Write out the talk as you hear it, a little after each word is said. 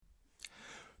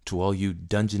To all you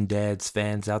Dungeon Dads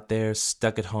fans out there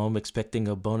stuck at home expecting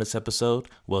a bonus episode,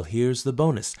 well, here's the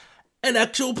bonus. An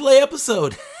actual play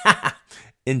episode.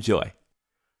 Enjoy.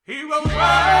 Heroes rise,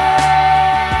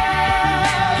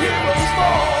 heroes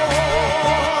fall.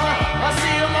 I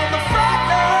see them on the front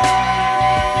line,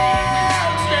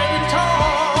 standing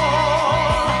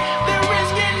tall. They're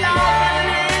risking life and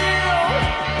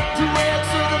limb to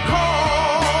answer the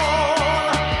call.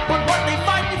 But what they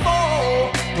fighting for?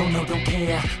 Don't know, don't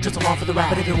care, just along for the ride.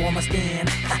 But if you want my stand,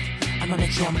 I'ma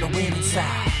make sure I'm gonna win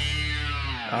inside.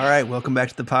 All right, welcome back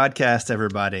to the podcast,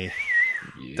 everybody.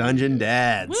 Dungeon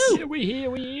Dads. Yeah, we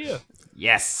here.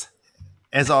 Yes.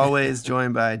 As always,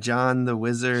 joined by John the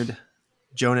Wizard,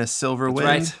 Jonas Silverwind.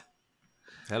 That's right.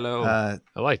 Hello. I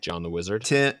like John the Wizard.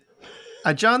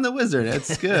 John the Wizard.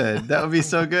 That's good. That would be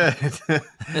so good.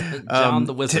 John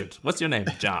the Wizard. What's your name?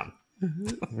 John.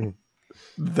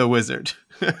 The Wizard.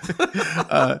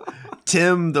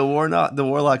 Tim the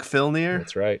Warlock Filnir.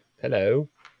 That's right. Hello.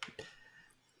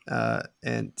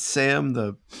 And Sam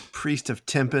the Priest of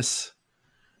Tempest.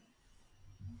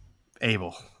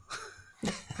 Abel.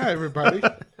 Hi, everybody.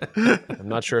 I'm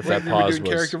not sure if that Were pause doing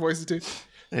was... character voices too?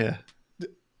 Yeah,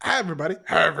 Hi, everybody.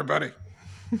 Hi, everybody.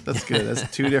 that's good. That's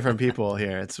two different people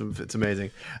here. It's amazing.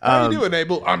 How you doing,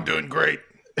 Abel? I'm doing great.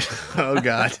 Oh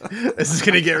God, this is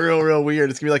gonna get real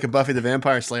weird. It's gonna be like a Buffy the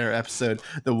Vampire Slayer episode,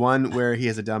 the one where he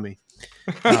has a dummy.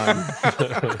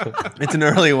 It's an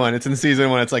early one. It's in season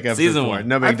 1. It's like episode Season 4. one.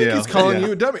 No big I think deal. he's calling Yeah.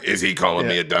 you a dummy. Is he calling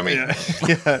me a dummy? Yeah.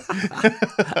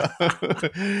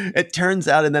 It turns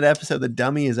out in that episode, the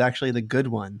dummy is actually the good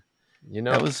one. You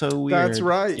know, That was so weird. That's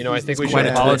right. I think we quite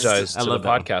should a twist. apologize I to the love that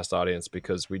one. podcast audience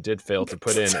because we did fail to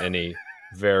put in any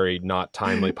very not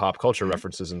timely pop culture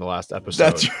references in the last episode.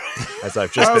 That's right. As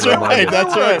I've just That's been right. reminded.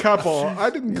 That's There were right. a couple. I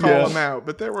didn't call Yeah. them out,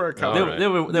 but there were a couple. All right. There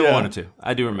were Yeah. one or two.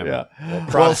 I do remember. Yeah. Well, Well,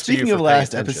 props to you speaking for of paying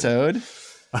last attention.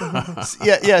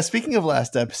 episode, speaking of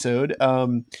last episode,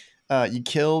 you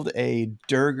killed a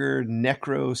Durgar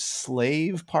necro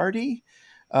slave party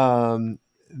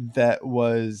that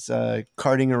was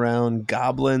carting around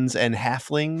goblins and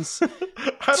halflings.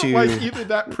 I don't like either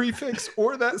that prefix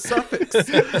or that suffix.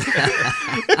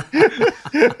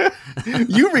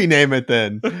 You rename it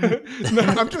then. No,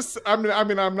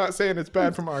 I'm not saying it's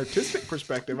bad from an artistic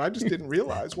perspective. I just didn't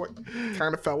realize what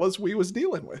kind of fellas we was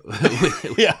dealing with.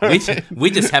 Yeah.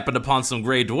 We just happened upon some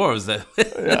gray dwarves that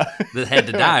that had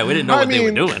to die. We didn't know what they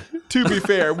were doing. To be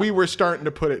fair, we were starting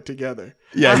to put it together.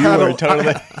 Yeah, I you had were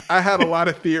totally. I had a lot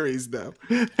of theories, though.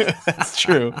 That's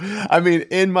true. I mean,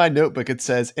 in my notebook, it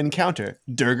says encounter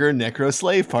Durgar necro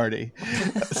slave party.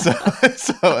 So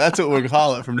that's what we'll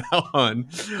call it from now on.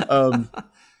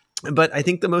 But I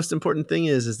think the most important thing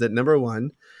is that number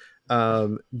one,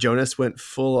 Jonas went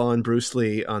full on Bruce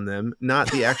Lee on them,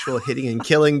 not the actual hitting and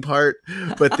killing part,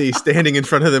 but the standing in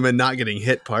front of them and not getting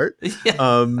hit part.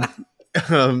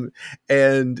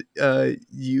 And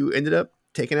you ended up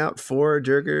taking out 4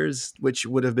 Durgars, which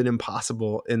would have been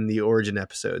impossible in the origin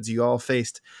episodes. You all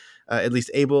faced, at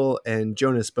least Abel and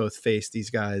Jonas both faced these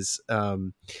guys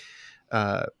when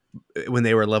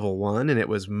they were level 1, and it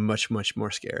was much more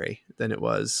scary than it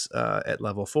was at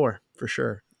level 4 for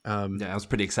sure. Yeah, I was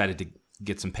pretty excited to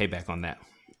get some payback on that.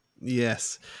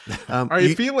 Yes. Are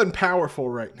you feeling powerful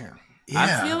right now? Yeah,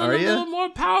 I'm feeling are a you? little more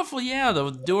powerful. Yeah, the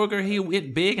Durgar, he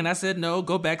went big, and I said, no,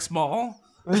 go back small.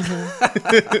 I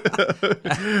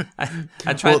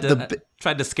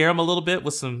tried to scare him a little bit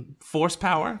with some force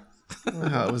power.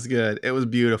 Oh, it was good. It was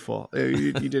beautiful.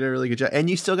 You did a really good job, and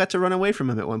you still got to run away from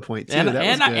him at one point too. And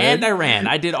I ran.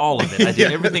 I did all of it. I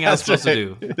did everything I was that's supposed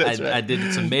to right. do. That's right. I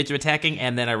did some major attacking,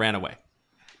 and then I ran away.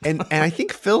 And I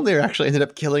think Phil there actually ended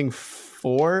up killing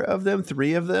 3 of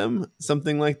them,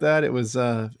 something like that. It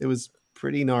was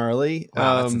pretty gnarly.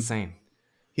 Wow, that's insane.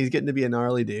 He's getting to be a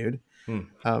gnarly dude.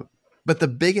 But the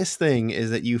biggest thing is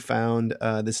that you found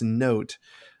this note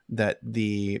that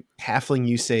the halfling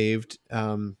you saved,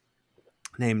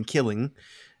 named Killing,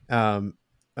 read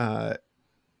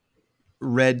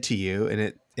to you,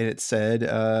 and it said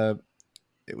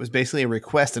it was basically a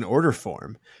request, an order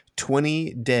form.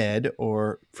 20 dead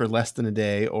or for less than a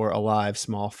day or alive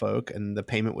small folk, and the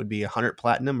payment would be 100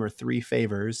 platinum or 3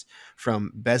 favors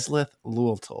from Bezleth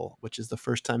Lueltal, which is the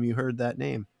first time you heard that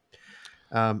name.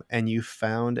 And you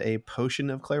found a potion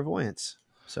of clairvoyance.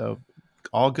 So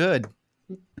all good.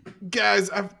 Guys,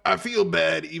 I feel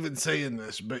bad even saying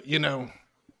this, but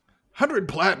 100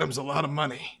 platinum's a lot of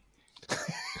money.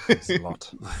 It's a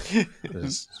lot.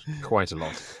 It's quite a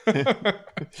lot.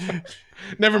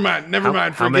 Never mind.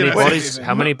 How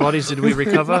many bodies did we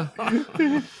recover?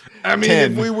 I mean,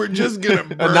 10. if we were just gonna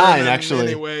burn 9 them actually.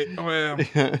 anyway. Well,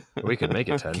 We could make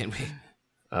it 10. Can we?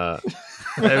 No,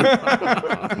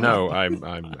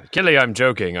 I'm Killy. I'm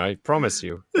joking. I promise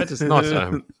you. That is not.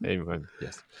 Anyway,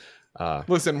 yes.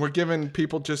 Listen, we're giving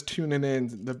people just tuning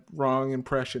in the wrong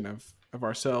impression of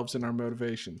ourselves and our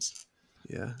motivations.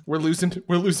 Yeah. We're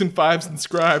losing 5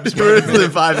 subscribes. We're listening to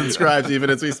 5 subscribes even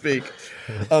as we speak.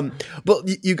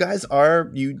 But you guys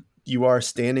are you are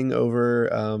standing over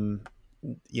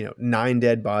 9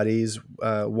 dead bodies,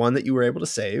 one that you were able to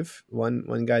save,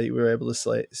 one guy that you were able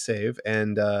to save,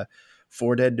 and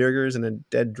 4 dead Durgers and a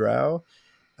dead drow.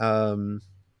 You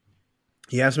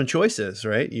have some choices,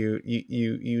 right?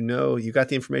 You know, you got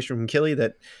the information from Killy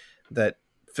that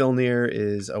Filnir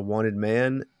is a wanted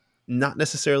man, not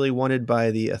necessarily wanted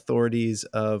by the authorities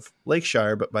of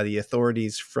Lakeshire, but by the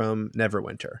authorities from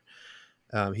Neverwinter.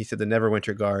 He said the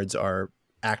Neverwinter guards are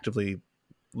actively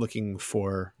looking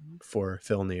for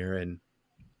Filnir and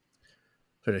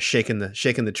sort of shaking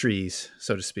the trees,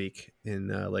 so to speak, in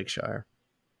Lakeshire.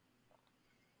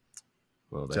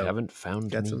 Well, they haven't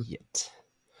found me yet.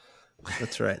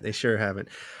 That's right. They sure haven't.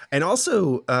 And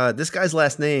also, this guy's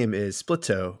last name is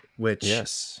Splitto, which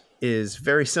is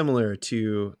very similar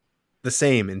to the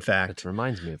same, in fact. It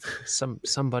reminds me of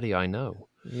somebody I know.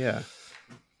 Yeah.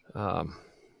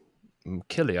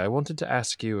 Killy, I wanted to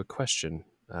ask you a question.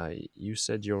 You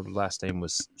said your last name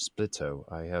was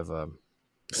Splitto. I have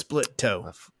Split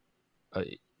toe.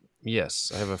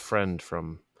 Yes, I have a friend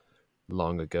from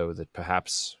long ago that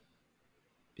perhaps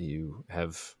you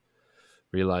have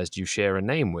realized you share a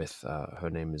name with. Her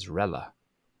name is Rella.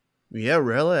 Yeah,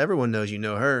 Rella. Everyone knows you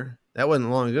know her. That wasn't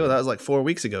long ago. That was like 4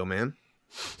 weeks ago, man.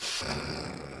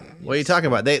 What are you talking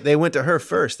about? They went to her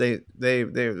first. The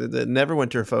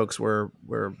Neverwinter folks were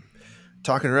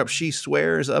talking her up. She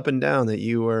swears up and down that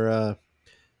you were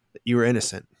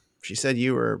innocent. She said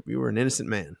you were an innocent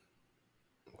man.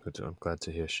 Good. I'm glad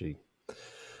to hear she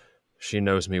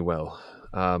knows me well.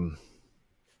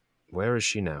 Where is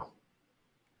she now?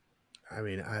 I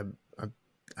mean, I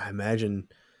imagine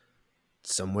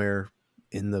somewhere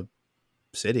in the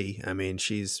city. I mean,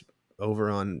 she's over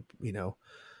on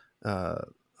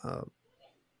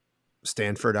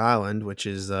Stanford Island, which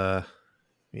is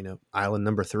island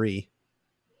number 3.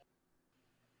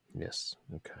 Yes.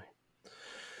 Okay.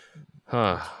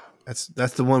 Huh.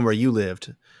 That's the one where you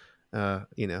lived.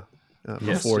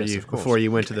 Before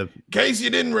you went to the. In case you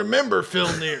didn't remember,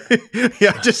 Filnir.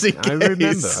 Yeah, just in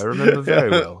case. I remember very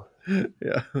well.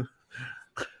 Yeah.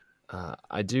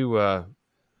 I do.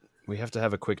 We have to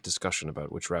have a quick discussion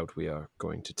about which route we are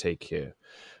going to take here.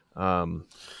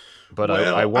 But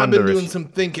I wonder. I've been doing some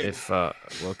thinking.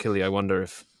 Killy, I wonder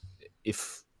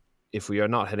if we are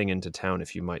not heading into town,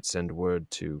 if you might send word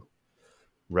to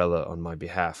Rella on my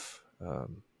behalf.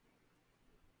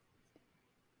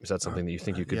 Is that something that you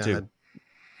think you could do?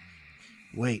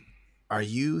 Wait, are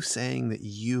you saying that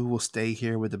you will stay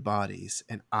here with the bodies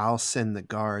and I'll send the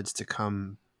guards to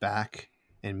come back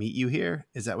and meet you here?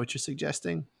 Is that what you're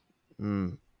suggesting?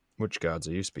 Which guards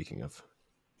are you speaking of?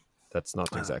 That's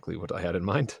not exactly what I had in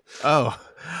mind. Oh,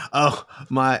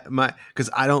 my, because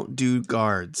I don't do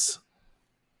guards.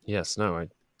 Yes, no, I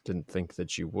didn't think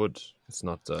that you would. It's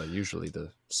not usually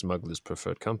the smuggler's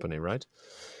preferred company, right?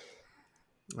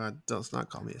 Let's not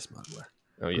call me a smuggler.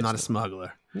 Oh, yes, I'm not a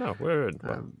smuggler. No, we're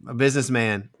a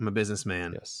businessman. I'm a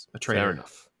businessman. Yes, a trader.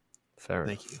 Fair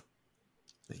enough.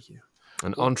 Thank you.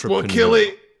 An entrepreneur. Well,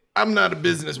 Killy, I'm not a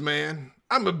businessman.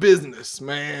 I'm a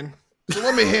businessman. So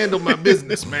let me handle my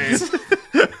business, man.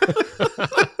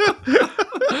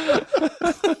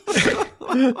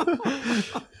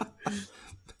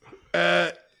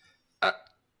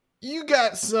 You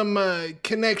got some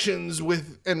connections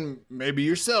with, and maybe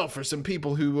yourself, or some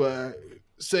people who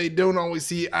say don't always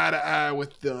see eye to eye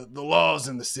with the laws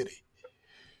in the city.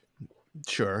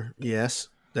 Sure. Yes,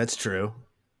 that's true.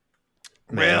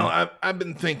 Well, I've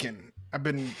been thinking. I've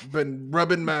been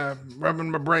rubbing my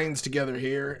brains together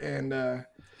here, and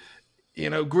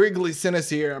Griggly sent us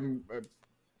here. I'm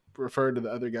referred to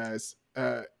the other guys.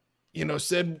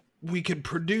 Said we could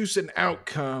produce an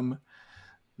outcome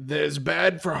that is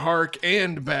bad for Hark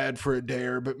and bad for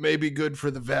Adair, but maybe good for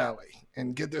the Valley,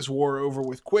 and get this war over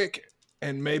with quick,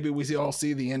 and maybe we all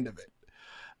see the end of it.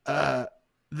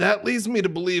 That leads me to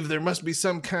believe there must be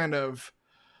some kind of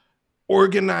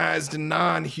organized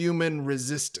non-human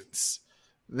resistance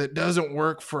that doesn't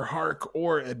work for Hark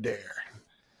or Adair.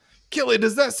 Killy,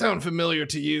 does that sound familiar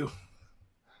to you?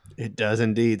 It does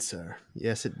indeed, sir.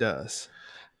 Yes, it does.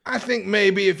 I think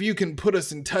maybe if you can put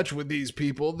us in touch with these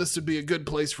people, this would be a good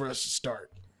place for us to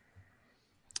start.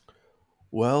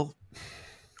 Well,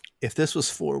 if this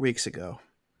was 4 weeks ago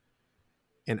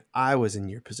and I was in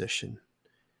your position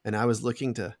and I was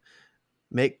looking to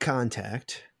make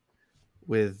contact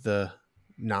with the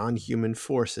non-human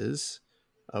forces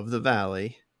of the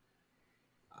valley,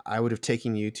 I would have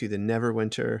taken you to the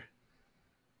Neverwinter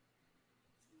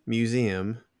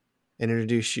Museum and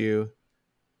introduced you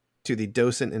to the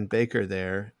docent and baker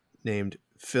there named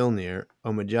Filnir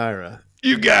Omajira.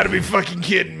 You gotta be fucking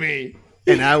kidding me.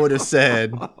 And I would have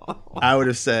said,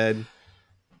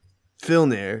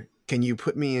 Filnir, can you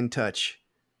put me in touch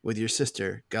with your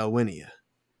sister, Galwinia?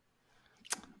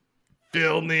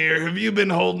 Filnir, have you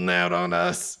been holding out on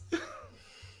us?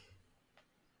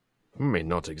 I mean,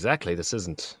 not exactly. This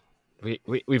isn't.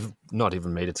 We've not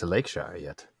even made it to Lakeshire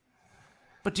yet.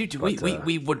 But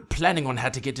we were planning on how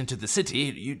to get into the city.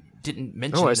 You didn't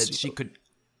mention that she could.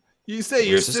 You say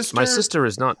your sister? My sister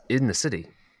is not in the city.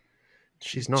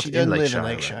 She's not She in doesn't Lakeshire. live in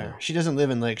Lakeshire. Right now. She doesn't live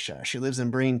in Lakeshire. She lives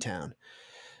in Breentown.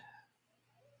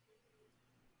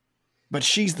 But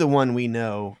she's the one we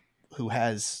know who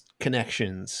has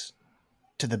connections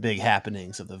to the big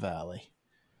happenings of the valley.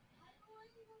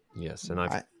 Yes, and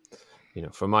I've,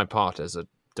 for my part as a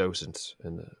docent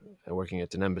and working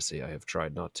at an embassy, I have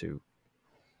tried not to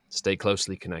stay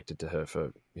closely connected to her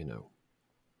for,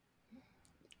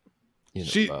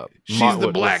 she's what's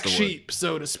the black the word? sheep,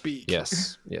 so to speak.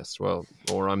 Yes. Well,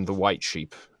 or I'm the white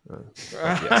sheep.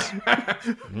 Yes.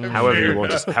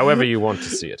 However you want to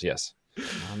see it. Yes.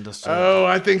 Understood. Oh,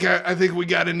 I think we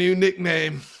got a new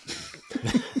nickname.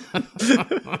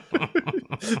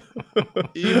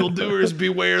 Evildoers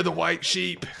beware the white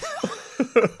sheep.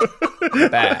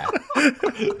 Bad.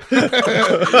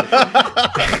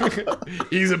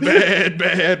 He's a bad,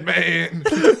 bad man.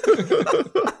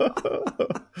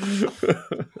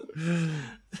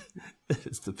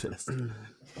 It's the best.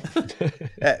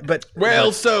 But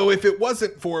So if it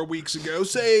wasn't 4 weeks ago,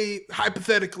 say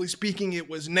hypothetically speaking, it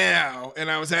was now,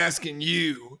 and I was asking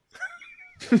you.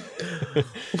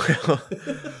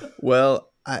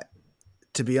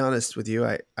 To be honest with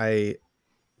you, I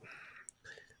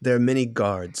there are many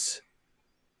guards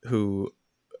who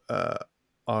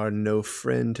are no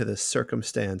friend to the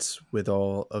circumstance with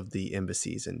all of the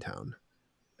embassies in town,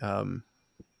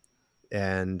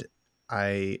 and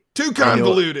Too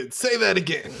convoluted. Say that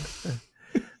again.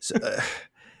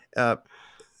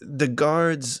 The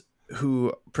guards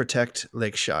who protect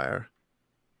Lakeshire,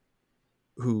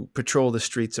 who patrol the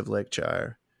streets of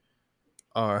Lakeshire,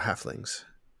 are halflings.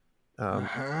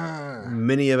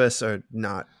 Many of us are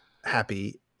not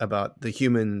happy about the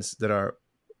humans that are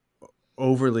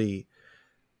overly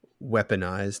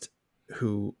weaponized,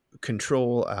 who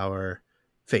control our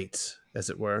fates, as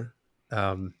it were.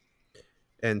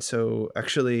 And so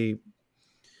actually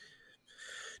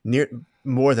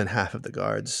more than half of the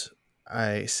guards,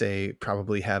 I say,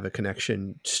 probably have a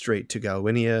connection straight to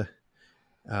Galwinia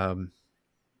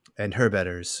and her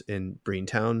betters in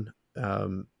Breentown.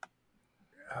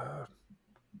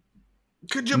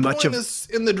 Could you point us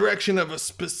in the direction of a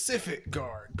specific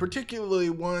guard, particularly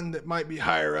one that might be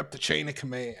higher up the chain of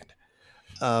command?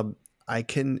 I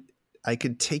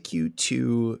could take you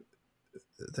to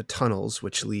the tunnels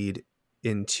which lead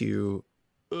into.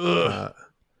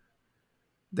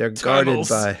 They're guarded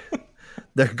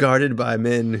by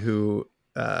men who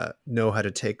know how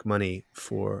to take money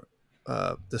for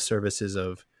the services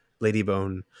of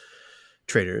Ladybone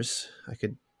traders. I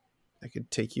could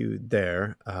take you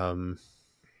there.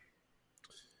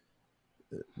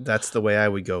 That's the way I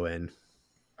would go in.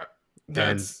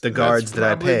 That's the guards that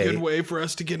I pay, a good way for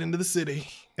us to get into the city.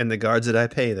 And the guards that I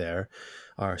pay there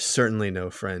are certainly no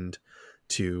friend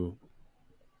to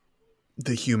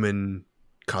the human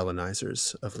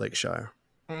colonizers of Lakeshire.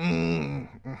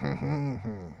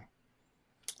 Mm-hmm.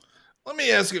 Let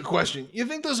me ask you a question. You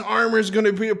think this armor is going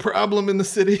to be a problem in the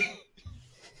city?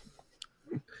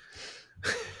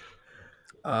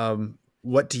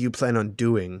 What do you plan on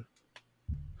doing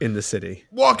in the city?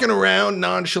 Walking around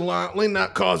nonchalantly,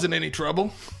 not causing any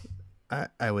trouble.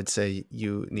 I would say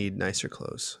you need nicer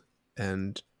clothes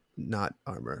and not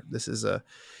armor.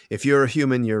 If you're a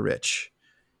human, you're rich.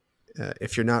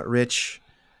 If you're not rich,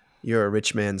 you're a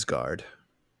rich man's guard.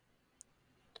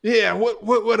 Yeah, what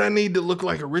would I need to look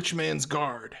like a rich man's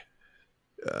guard?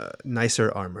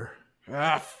 Nicer armor.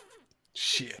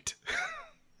 Shit.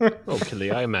 Oh,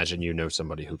 Killy, I imagine you know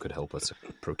somebody who could help us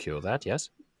procure that, yes?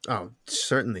 Oh,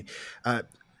 certainly.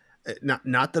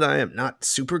 Not that I am not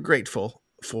super grateful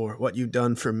for what you've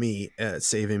done for me,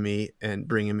 saving me and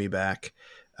bringing me back.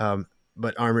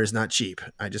 But armor is not cheap.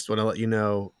 I just want to let you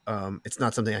know, it's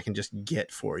not something I can just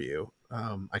get for you.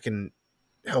 I can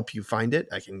help you find it.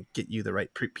 I can get you the right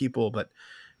people, but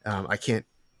I can't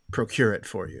procure it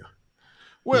for you.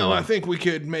 Well, I think we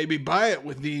could maybe buy it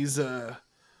with these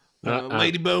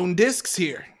Ladybone discs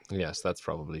here. Yes, that's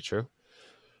probably true.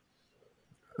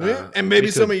 Yeah, and maybe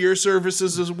we some could- of your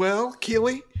services as well,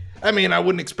 Keely. I mean, I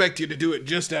wouldn't expect you to do it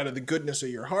just out of the goodness of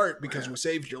your heart because we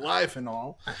saved your life and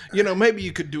all. You know, maybe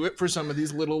you could do it for some of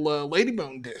these little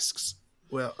Ladybone discs.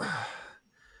 Well,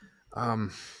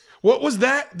 What was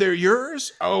that? They're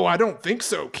yours? Oh, I don't think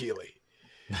so, Keely.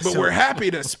 But we're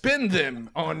happy to spend them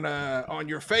on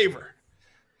your favor.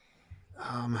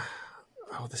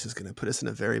 this is going to put us in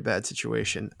a very bad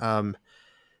situation.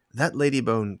 That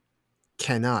Ladybone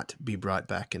cannot be brought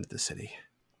back into the city.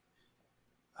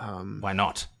 Why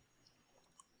not?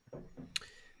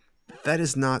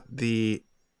 That's not the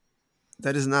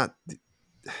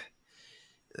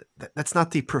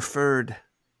preferred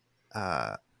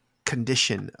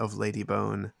condition of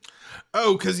Ladybone.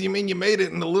 Oh, because you mean you made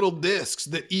it in the little discs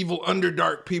that evil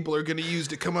Underdark people are going to use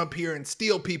to come up here and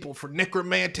steal people for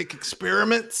necromantic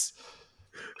experiments?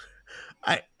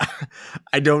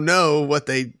 I don't know what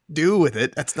they do with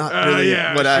it. That's not really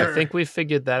yeah, what sure. I think we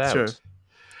figured that out. Sure.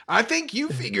 I think you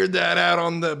figured that out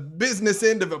on the business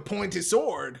end of a pointy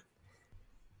sword.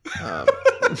 I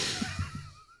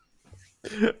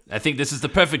think this is the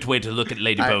perfect way to look at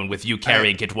Ladybone with you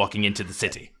carrying it walking into the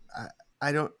city.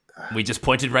 I don't. We just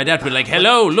pointed right out. We're like,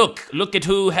 hello, look at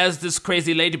who has this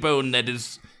crazy Ladybone that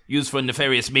is used for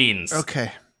nefarious means.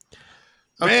 Okay.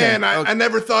 Man, I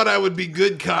never thought I would be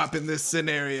good cop in this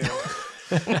scenario.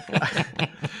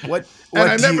 What? And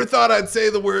I never thought I'd say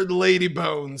the word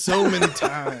Ladybone so many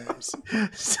times.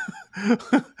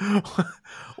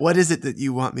 What is it that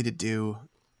you want me to do,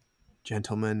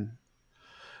 gentlemen?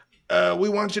 We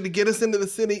want you to get us into the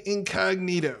city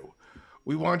incognito.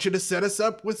 We want you to set us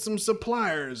up with some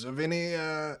suppliers of any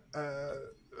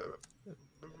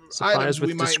Suppliers items with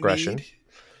we might discretion. need.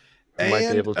 We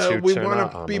might be able to we turn want our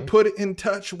to be armor. put in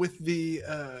touch with the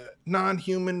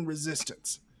non-human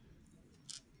resistance.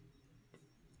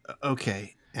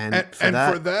 Okay, and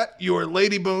For that, your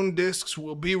Ladybone discs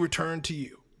will be returned to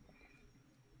you.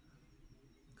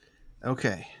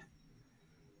 okay,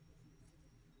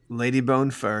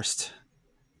 Ladybone first,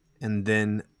 and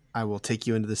then I will take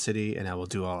you into the city, and I will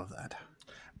do all of that.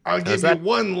 I'll give you that-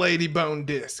 one Ladybone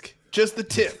disc, just the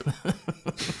tip.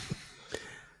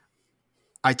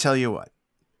 I tell you what.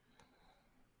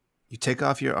 You take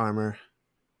off your armor,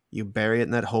 you bury it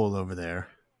in that hole over there.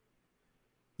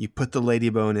 You put the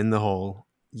Ladybone in the hole,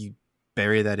 you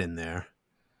bury that in there,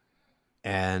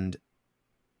 and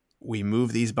we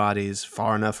move these bodies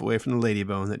far enough away from the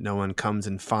Ladybone that no one comes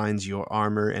and finds your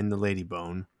armor and the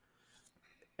Ladybone.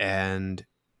 And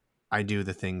I do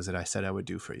the things that I said I would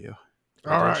do for you.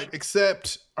 All right,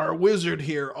 except our wizard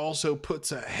here also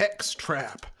puts a hex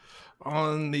trap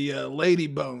on the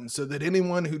Ladybone so that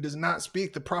anyone who does not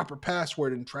speak the proper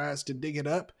password and tries to dig it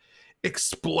up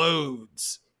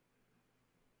explodes.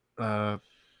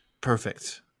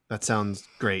 Perfect. That sounds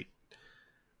great.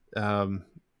 Are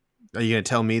you going to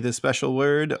tell me the special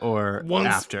word or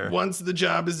after? Once the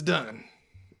job is done.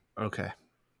 Okay.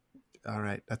 All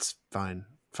right. That's fine.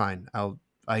 Fine.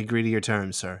 I agree to your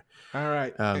terms, sir. All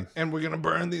right, and we're going to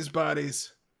burn these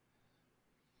bodies.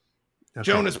 Okay.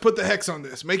 Jonas, put the hex on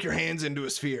this. Make your hands into a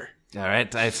sphere. All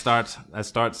right, I start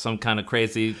some kind of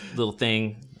crazy little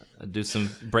thing. I do some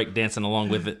break dancing along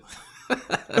with it.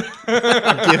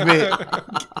 Give me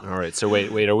All right. So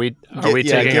wait. Are we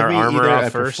taking give our me armor either off a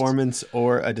first? performance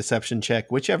or a deception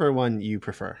check, whichever one you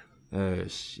prefer. Oh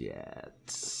shit.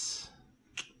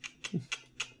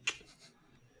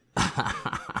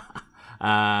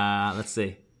 Let's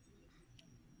see.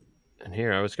 And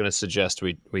here, I was going to suggest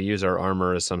we use our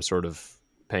armor as some sort of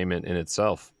payment in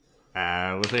itself.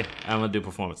 We'll see. I'm gonna do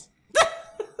performance.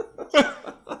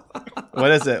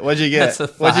 What is it? What'd you get? That's a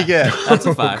What'd you get? That's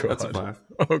a 5. That's a 5.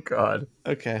 Oh God.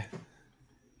 Okay.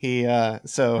 He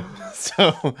so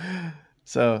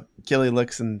Gilly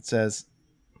looks and says,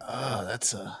 "Oh,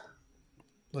 that's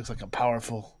looks like a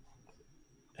powerful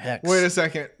hex." Wait a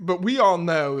second, but we all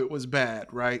know it was bad,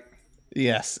 right?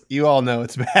 Yes, you all know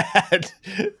it's bad.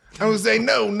 I would say,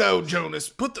 no, Jonas,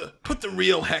 put the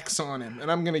real hex on him,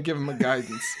 and I'm gonna give him a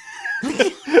guidance.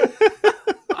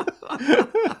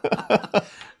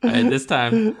 All right, this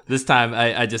time,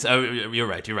 I just. Oh, you're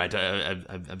right.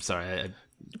 I'm sorry.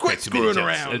 Quit too many screwing jokes.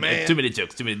 around, man. Too many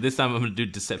jokes. This time, I'm gonna do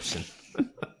deception.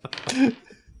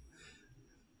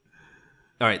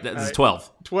 All right, this is 12.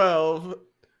 12.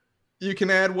 You can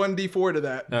add 1d4 to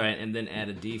that. All right, and then add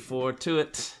a d4 to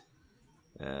it.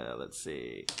 Let's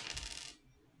see.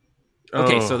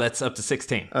 Okay, Oh. so that's up to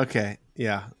 16. Okay,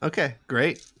 yeah, okay,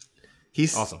 great.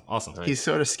 He's Awesome. He's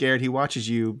sort of scared. He watches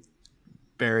you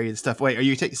bury the stuff. Wait, are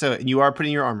you so you are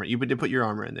putting your armor? You did put your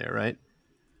armor in there, right?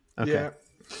 Okay. Yeah.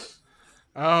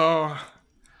 Oh,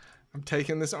 I'm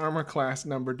taking this armor class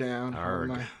number down Arg.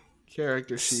 on my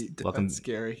character sheet. Welcome- That's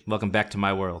scary. Welcome back to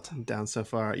my world. Down so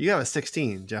far. You have a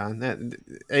 16, John.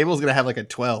 Abel's gonna have like a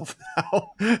 12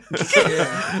 now.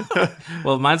 Yeah.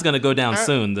 Well, mine's gonna go down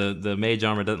soon. The mage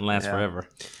armor doesn't last Yeah. forever.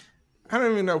 I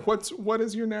don't even know what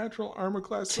is your natural armor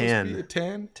class supposed 10. to be? A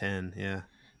 10? 10, yeah.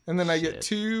 And then I get Shit.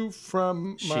 2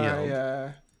 from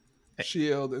my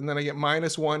shield, and then I get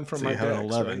 -1 from So my you have an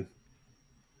dex, 11. right?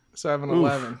 So I have an Oof.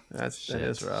 11. That is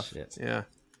Shit, rough. shit. Yeah.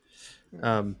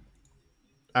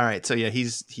 All right. So yeah,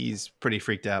 he's pretty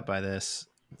freaked out by this,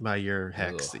 by your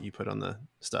hex Ugh. that you put on the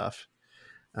stuff.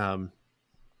 You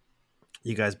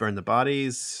guys burn the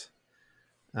bodies.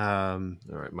 All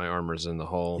right, my armor's in the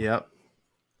hole. Yep.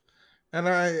 And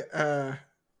I,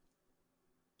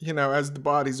 as the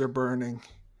bodies are burning,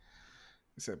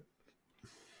 I said,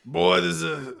 "Boy, this is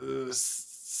a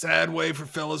sad way for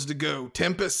fellas to go.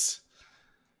 Tempest,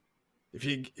 if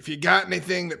you got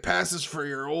anything that passes for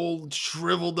your old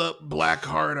shriveled up black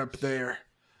heart up there,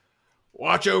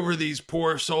 watch over these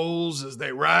poor souls as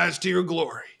they rise to your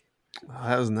glory." Oh,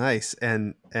 that was nice.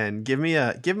 And give me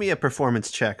a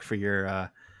performance check for your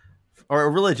or a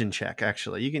religion check.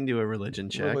 Actually, you can do a religion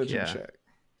check. Religion check.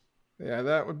 Yeah,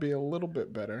 that would be a little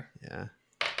bit better. Yeah.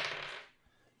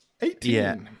 18.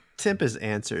 Yeah. Tempest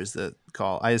answers the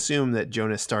call. I assume that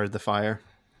Jonas started the fire.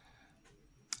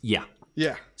 Yeah.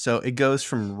 Yeah. So it goes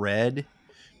from red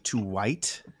to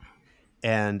white,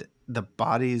 and the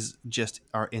bodies just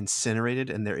are incinerated,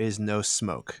 and there is no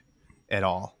smoke at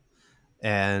all.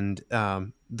 And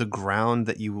the ground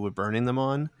that you were burning them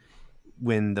on,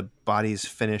 when the bodies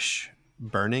finish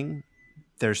burning,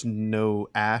 there's no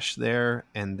ash there,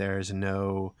 and there's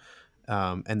no,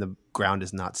 and the ground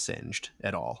is not singed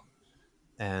at all.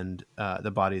 And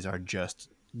the bodies are just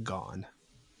gone.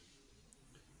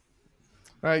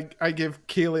 I give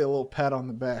Keely a little pat on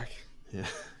the back. Yeah.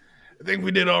 I think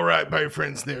we did all right by your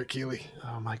friends there, Keely.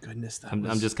 Oh my goodness.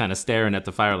 I'm just kind of staring at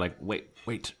the fire like,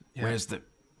 wait, where's the,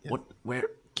 what, where?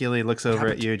 Keely looks over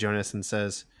at you, Jonas, and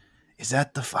says, "Is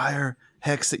that the fire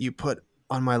hex that you put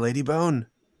on my lady bone?"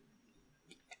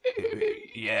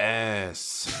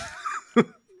 Yes.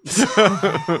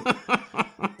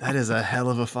 That is a hell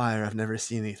of a fire. I've never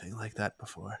seen anything like that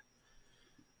before.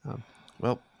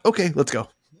 Well, okay, let's go.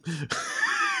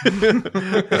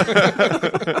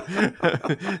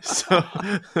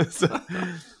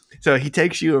 So he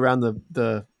takes you around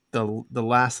the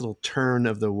last little turn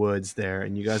of the woods there,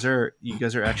 and you guys are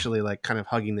actually like kind of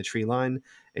hugging the tree line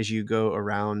as you go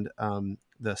around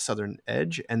the southern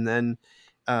edge, and then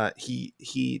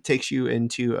he takes you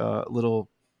into a little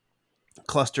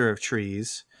cluster of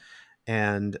trees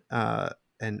and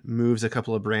moves a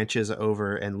couple of branches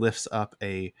over and lifts up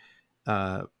a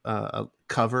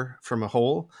cover from a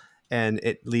hole, and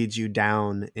it leads you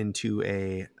down into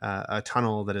a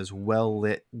tunnel that is well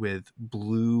lit with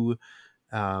blue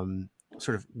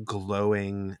sort of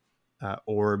glowing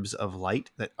orbs of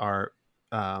light that are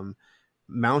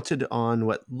mounted on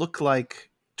what look like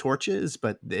torches,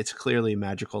 but it's clearly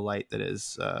magical light that is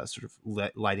sort of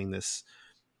lighting this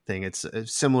thing. It's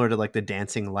similar to like the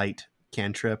dancing light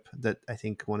cantrip that I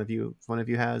think one of you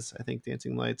has. I think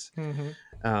dancing lights.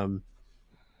 Mm-hmm.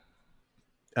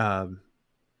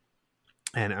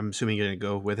 And I'm assuming you're gonna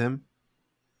go with him.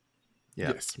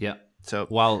 Yeah. Yes. Yeah. So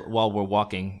While we're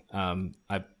walking,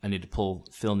 I need to pull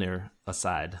Filnir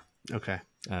aside. okay.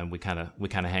 We kind of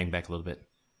hang back a little bit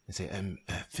and say,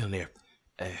 Filnir,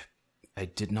 I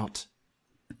did not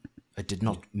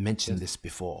mention this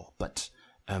before, but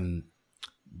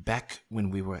back when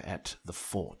we were at the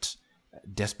fort,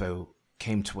 Despo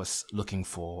came to us looking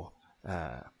for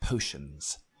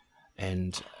potions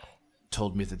and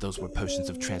told me that those were potions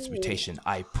of transmutation.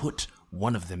 I put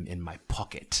one of them in my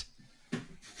pocket,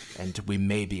 and we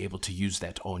may be able to use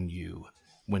that on you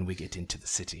when we get into the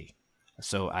city.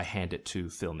 So I hand it to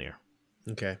Filnir.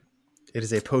 Okay. It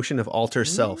is a potion of alter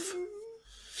self.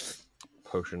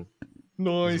 Potion.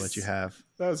 Nice. Is what you have.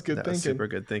 That was good That thinking. was super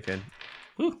good thinking.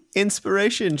 Woo.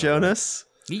 Inspiration, Jonas.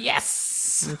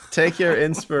 Yes! Take your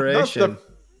inspiration.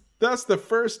 That's the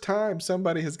first time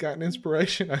somebody has gotten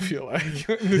inspiration, I feel like,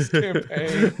 in this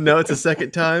campaign. No, it's the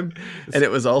second time, and it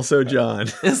was also John.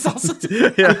 It's also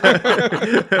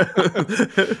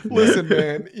Listen,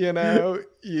 man,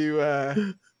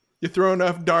 you throw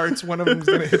enough darts, one of them's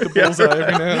going to hit the bullseye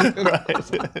every now and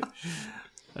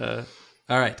then.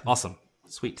 all right. Awesome.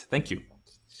 Sweet. Thank you.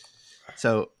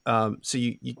 So, so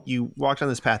you walked on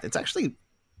this path. It's actually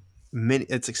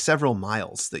it's like several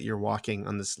miles that you're walking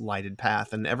on this lighted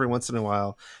path, and every once in a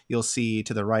while you'll see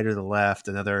to the right or the left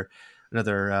another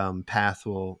path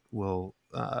will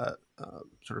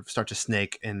sort of start to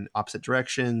snake in opposite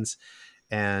directions,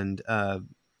 and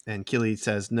Keely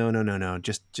says, "No,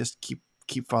 just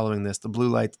keep following this. The blue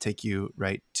lights take you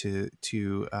right to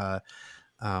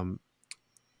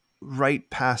right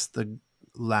past the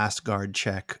last guard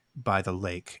check by the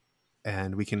lake,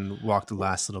 and we can walk the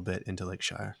last little bit into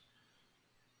Lakeshire."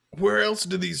 Where else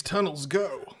do these tunnels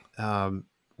go?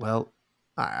 Well,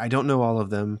 I don't know all of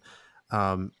them.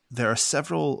 There are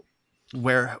several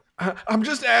where I'm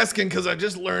just asking because I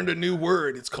just learned a new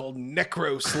word. It's called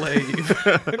necro-slave.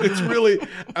 It's really,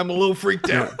 I'm a little freaked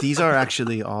out. these are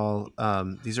actually all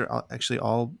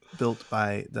built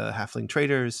by the halfling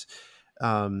traders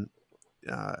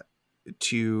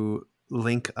to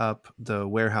link up the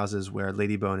warehouses where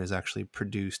Ladybone is actually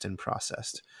produced and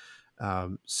processed.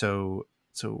 So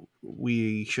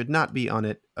we should not be on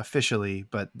it officially,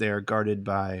 but they're guarded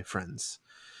by friends.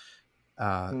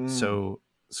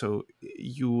 So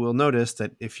you will notice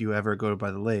that if you ever go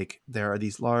by the lake, there are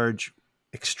these large,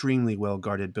 extremely well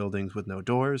guarded buildings with no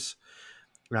doors.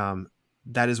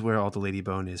 That is where all the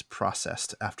Ladybone is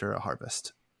processed after a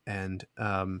harvest. And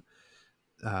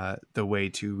the way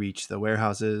to reach the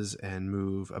warehouses and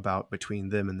move about between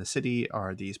them and the city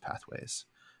are these pathways.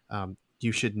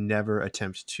 You should never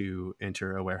attempt to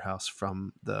enter a warehouse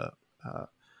from the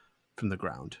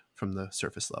ground, from the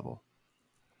surface level.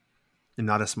 And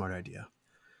not a smart idea.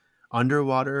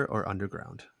 Underwater or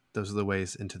underground. Those are the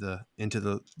ways into the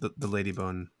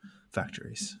Ladybone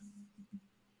factories.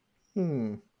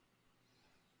 Good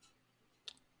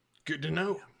to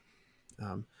know.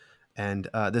 And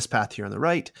this path here on the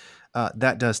right,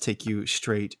 that does take you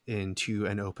straight into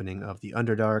an opening of the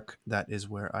Underdark. That is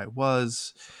where I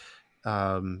was.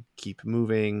 Keep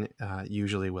moving,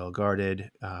 usually well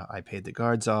guarded. I paid the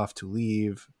guards off to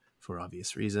leave for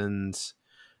obvious reasons.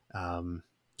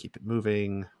 Keep it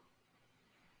moving.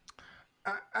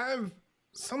 I've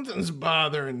something's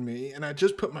bothering me, and I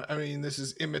just put my. I mean, this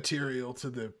is immaterial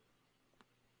to the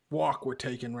walk we're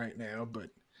taking right now, but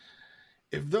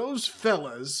if those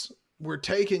fellas were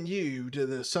taking you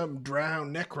to some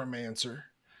drowned necromancer,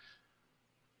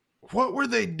 what were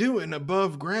they doing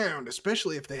above ground,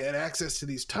 especially if they had access to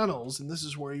these tunnels, and this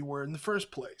is where you were in the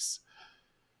first place?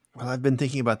 Well, I've been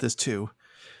thinking about this too.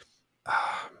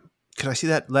 Could I see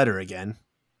that letter again?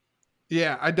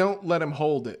 Yeah, I don't let him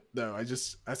hold it, though. I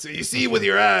say, you see with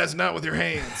your eyes, not with your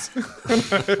hands.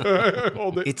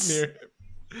 Hold it near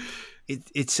him.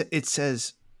 It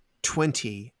says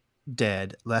 20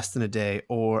 dead, less than a day,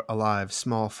 or alive,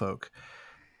 small folk.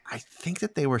 I think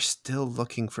that they were still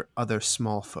looking for other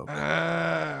small folk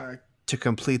to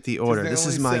complete the order. This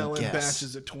is my sell in guess.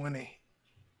 Batches of 20.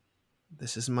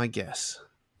 This is my guess.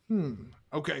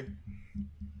 Okay.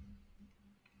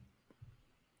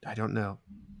 I don't know.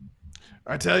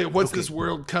 I tell you, what's this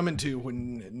world coming to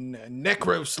when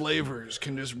necro-slavers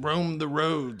can just roam the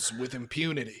roads with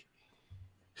impunity?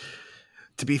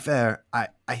 To be fair,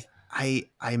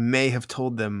 I may have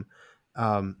told them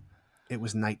it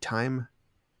was nighttime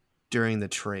during the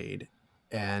trade,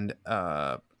 and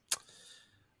the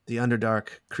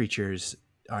Underdark creatures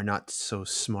are not so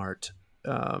smart.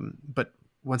 But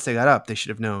once they got up, they should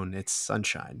have known it's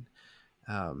sunshine.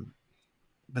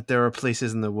 But there are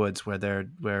places in the woods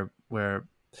where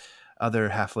other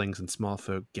halflings and small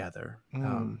folk gather.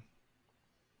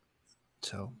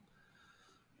 So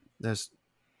there's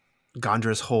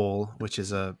Gondra's Hole, which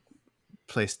is a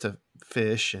place to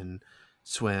fish and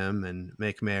swim and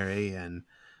make merry and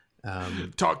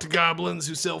talk to goblins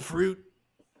who sell fruit.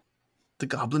 The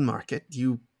Goblin Market.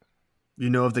 You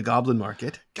know of the Goblin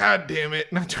Market. God damn it.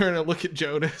 And I turn and look at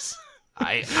Jonas.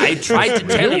 I tried to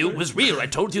tell you it was real. I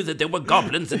told you that there were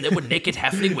goblins and there were naked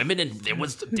halfling women and there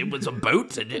was a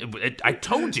boat and I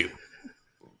told you.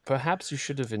 Perhaps you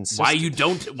should have insisted.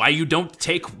 Why you don't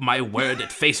take my word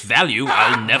at face value,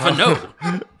 I'll never know.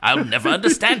 I'll never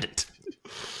understand it.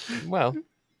 Well,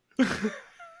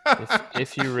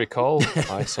 if you recall,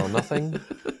 I saw nothing,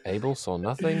 Abel saw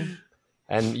nothing,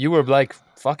 and you were like,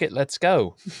 fuck it, let's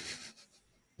go.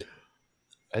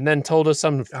 And then told us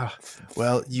some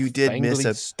well, you did miss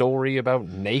a story about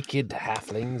naked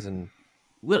halflings and...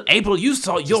 Well, Abel, you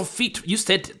saw your feet, you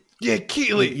said... Yeah,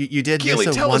 Keely. You did Keely,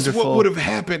 miss a tell wonderful... us what would have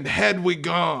happened had we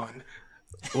gone.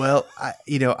 Well,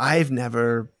 I've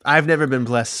never been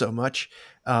blessed so much.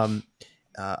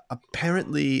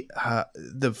 Apparently,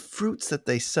 the fruits that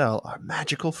they sell are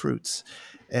magical fruits,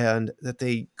 and that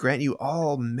they grant you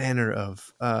all manner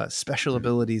of special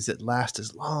abilities that last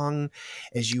as long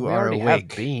as you are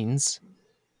awake. Have beans.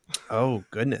 Oh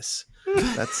goodness,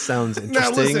 that sounds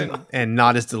interesting and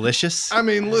not as delicious. I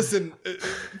mean, listen,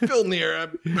 Phil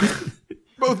Neer,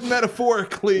 both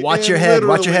metaphorically. Watch and your head.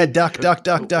 Watch your literally. head. Duck, duck,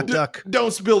 duck, duck, duck.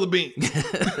 Don't spill the beans.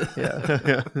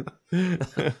 Yeah.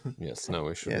 Yes, no,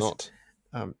 we should Yes. not.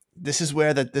 This is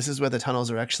where the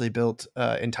tunnels are actually built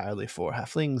entirely for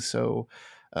halflings. So,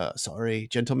 sorry,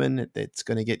 gentlemen, it's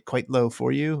going to get quite low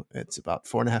for you. It's about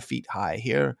 4.5 feet high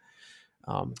here.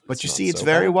 But That's you not see, it's so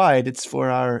very bad. wide. It's for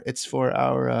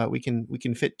our. We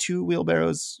can fit 2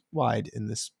 wheelbarrows wide in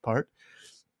this part.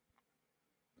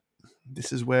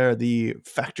 This is where the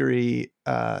factory,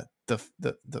 the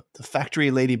factory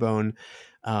Ladybone,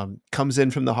 comes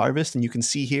in from the harvest, and you can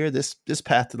see here this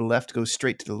path to the left goes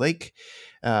straight to the lake,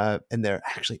 and they're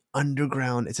actually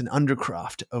underground. It's an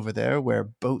undercroft over there where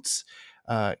boats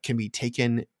can be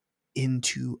taken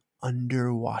into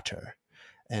underwater,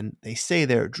 and they say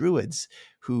they're druids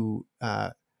who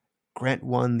grant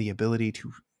one the ability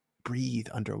to breathe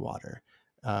underwater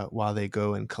while they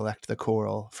go and collect the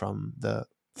coral from the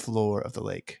floor of the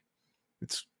lake.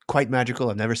 It's quite magical.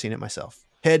 I've never seen it myself.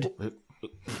 Head.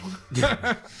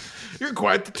 You're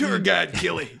quite the tour guide,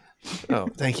 Killy. Oh,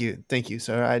 thank you,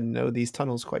 sir. I know these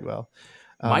tunnels quite well.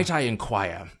 Might I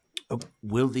inquire? Oh.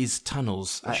 Will these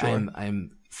tunnels? Sure.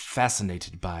 I'm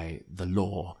fascinated by the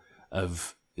lore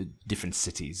of different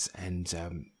cities, and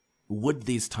would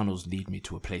these tunnels lead me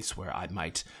to a place where I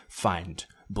might find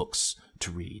books to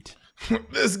read?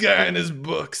 This guy and his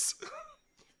books.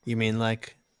 You mean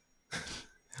like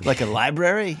a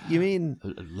library? You mean?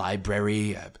 A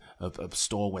library, a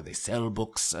store where they sell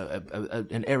books,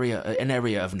 an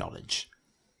area of knowledge.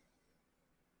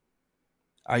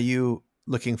 Are you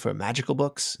looking for magical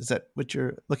books? Is that what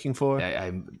you're looking for?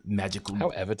 I'm magical.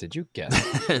 However, did you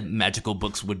guess? Magical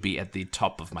books would be at the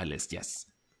top of my list. Yes.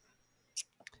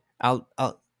 I'll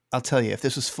tell you. If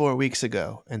this was 4 weeks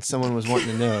ago and someone was wanting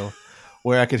to know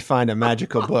where I could find a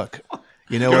magical book,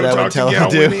 you know what I would tell them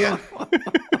to do?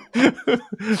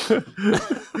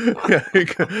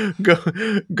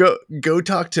 Go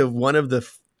talk to one of the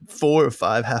 4 or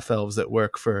 5 half elves that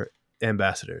work for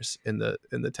ambassadors in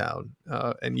the town,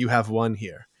 and you have one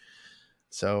here.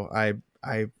 So I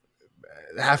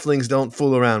halflings don't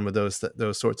fool around with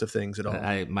those sorts of things at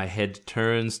all. My head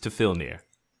turns to Filnir.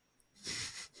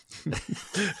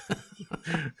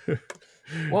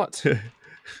 What?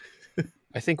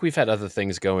 I think we've had other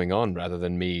things going on rather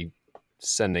than me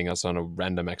sending us on a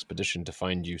random expedition to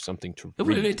find you something to read.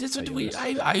 Well, it isn't.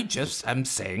 I just am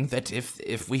saying that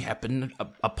if we happen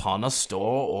upon a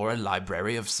store or a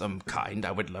library of some kind,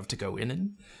 I would love to go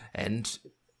in and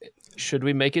Should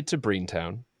we make it to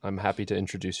Breentown? I'm happy to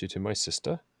introduce you to my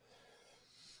sister.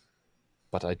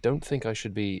 But I don't think I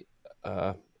should be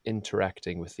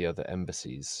interacting with the other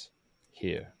embassies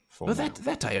here. Well,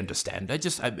 that I understand.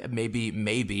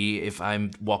 Maybe if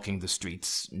I'm walking the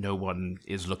streets, no one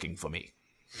is looking for me.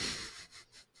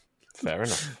 Fair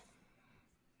enough.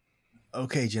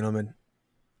 Okay, gentlemen,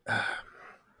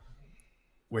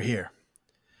 we're here.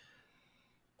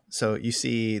 So you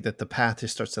see that the path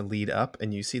just starts to lead up,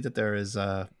 and you see that there is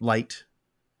a light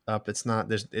up.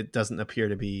 It doesn't appear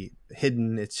to be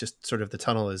hidden. It's just sort of the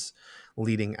tunnel is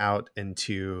leading out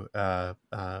into the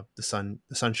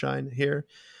sunshine here.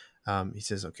 He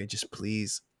says, "Okay,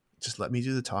 please let me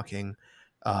do the talking.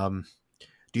 Do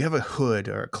you have a hood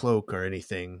or a cloak or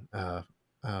anything,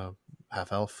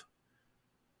 half elf?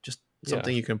 Just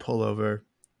something you can pull over."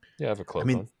 Yeah, I have a cloak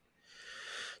on.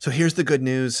 So here's the good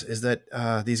news: is that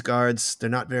these guards, they're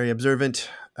not very observant.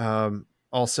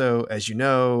 Also, as you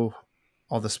know,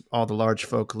 all the large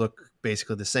folk look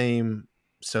basically the same.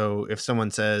 So if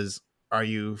someone says, "Are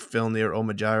you Filnir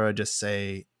Omajara?" just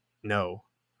say no,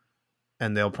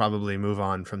 and they'll probably move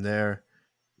on from there.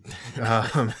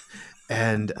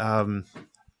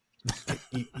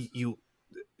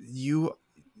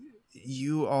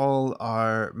 You all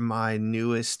are my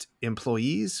newest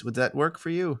employees. Would that work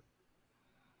for you?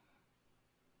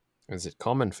 Is it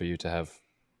common for you to have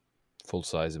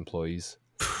full-size employees?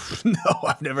 No,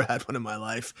 I've never had one in my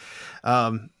life.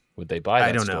 Would they buy that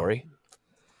I don't know. story?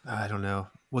 I don't know.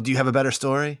 Well, do you have a better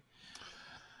story?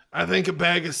 I think a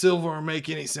bag of silver will make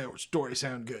any story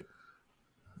sound good.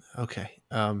 Okay.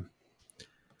 Then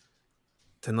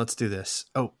let's do this.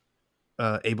 Oh,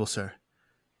 Abel, sir,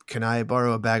 can I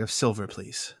borrow a bag of silver,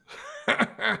 please?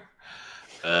 How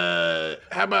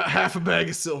about half a bag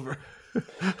of silver?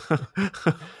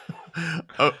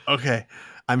 Oh, okay.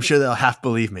 I'm sure they'll half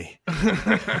believe me.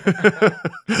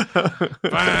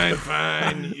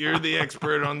 Fine. You're the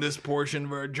expert on this portion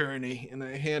of our journey. And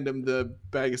I hand him the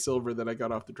bag of silver that I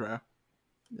got off the trap.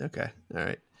 Okay. All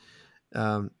right.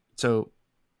 So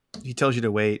he tells you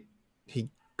to wait.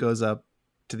 He goes up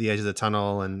to the edge of the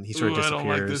tunnel and he sort of I disappears. don't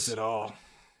like this at all.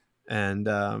 And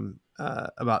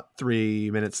about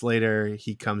 3 minutes later,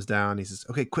 he comes down. He says,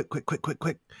 "Okay, quick.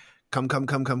 Come.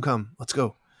 Let's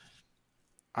go."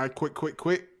 I quick.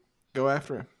 Go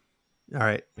after him. All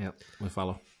right. Yep, we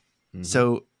follow.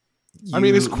 So, I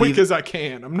mean, as you quick leave- as I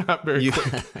can. I'm not very you,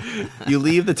 quick. you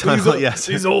leave the tunnel. Yes.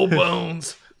 These old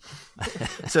bones.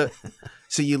 So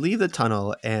you leave the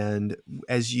tunnel, and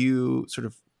as you sort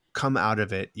of come out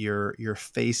of it, you're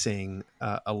facing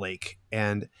a lake,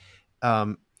 and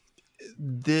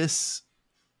this.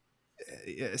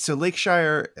 So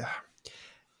Lakeshire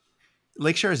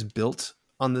is built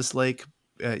on this lake.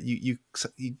 You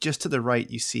just to the right,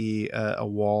 you see a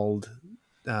walled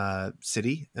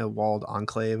city, a walled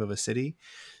enclave of a city,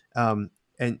 and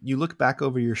you look back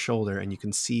over your shoulder, and you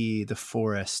can see the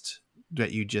forest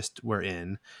that you just were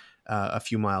in a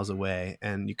few miles away,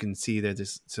 and you can see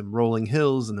there's some rolling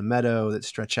hills in the meadow that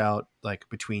stretch out like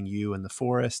between you and the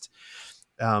forest,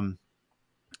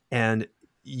 and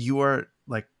you are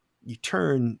like you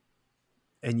turn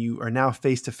and you are now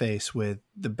face to face with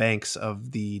the banks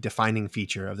of the defining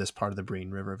feature of this part of the Breen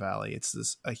River Valley.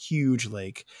 It's a huge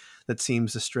lake that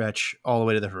seems to stretch all the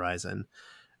way to the horizon.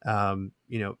 Filner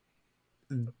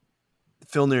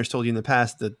has told you in the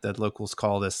past that locals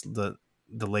call this the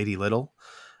Lady Little.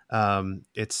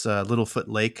 It's Littlefoot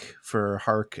Lake for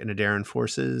Hark and Adaran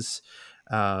forces.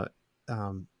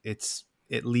 It's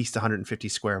at least 150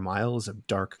 square miles of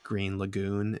dark green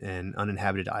lagoon and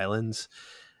uninhabited islands.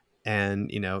 And,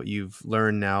 you've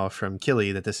learned now from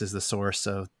Killy that this is the source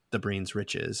of the Breen's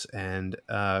riches. And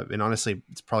honestly,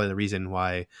 it's probably the reason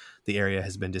why the area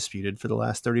has been disputed for the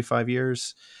last 35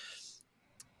 years.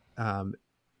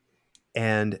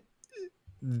 And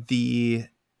the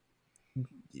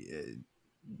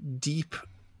deep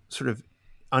sort of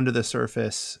under the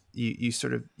surface,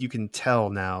 you can tell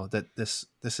now that this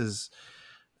is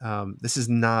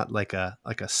not like a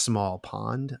small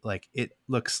pond. Like it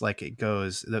looks like it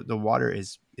goes, the water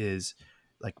is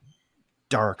like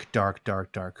dark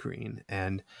green.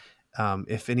 And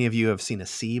if any of you have seen a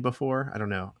sea before, I don't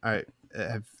know.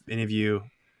 Have any of you,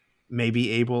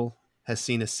 maybe Abel has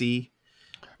seen a sea?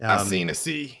 I've seen a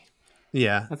sea. I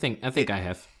Yeah. think I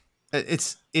have.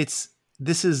 This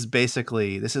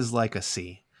is like a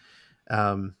sea.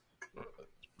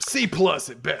 C plus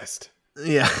at best.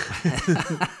 Yeah.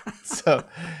 so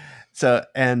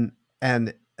and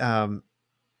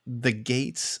the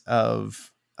gates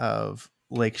of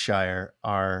Lakeshire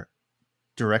are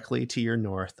directly to your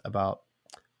north, about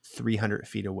 300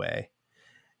 feet away.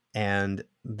 And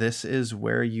this is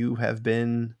where you have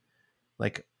been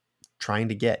like trying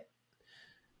to get.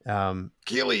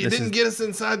 Keely, you didn't get us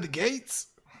inside the gates?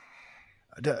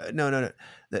 No.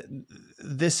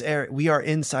 This area, we are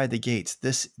inside the gates.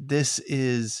 This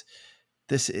is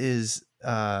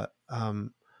the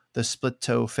Split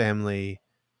Toe family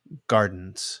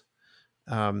gardens.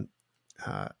 They're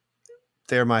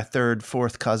my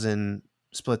fourth cousin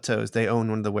Split Toes. They own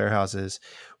one of the warehouses.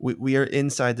 We are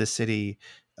inside the city.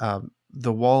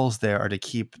 The walls there are to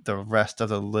keep the rest of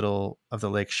the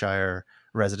Lakeshire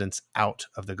residents out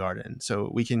of the garden,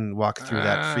 so we can walk through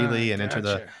that freely and into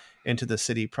the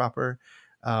city proper.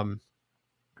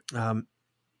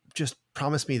 Just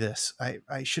promise me this.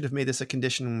 I should have made this a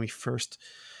condition when we first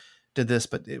did this,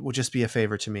 but it will just be a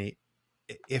favor to me.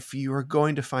 If you are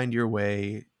going to find your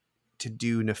way to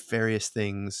do nefarious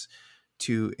things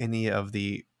to any of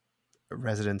the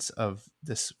residents of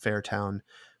this fair town,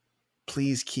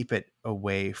 please keep it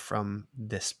away from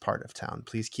this part of town.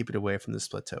 Please keep it away from the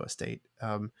Split Toe estate.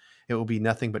 It will be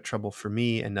nothing but trouble for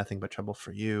me and nothing but trouble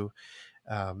for you.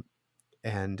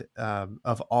 And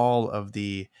of all of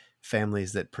the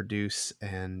families that produce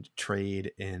and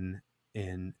trade in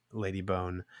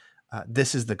Ladybone,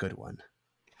 this is the good one.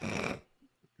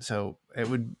 So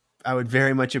I would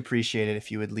very much appreciate it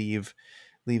if you would leave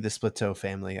the Split Toe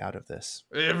family out of this.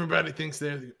 Everybody thinks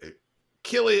they're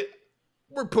Killy.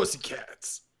 We're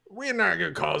pussycats. We're not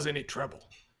gonna cause any trouble.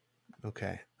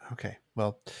 Okay.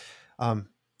 Well,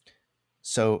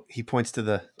 so he points to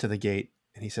the gate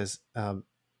and he says,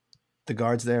 the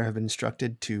guards there have been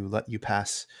instructed to let you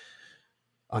pass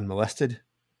unmolested.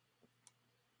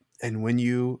 And when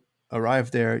you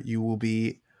arrive there, you will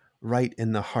be right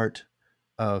in the heart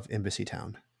of Embassy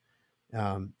Town.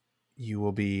 You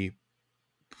will be,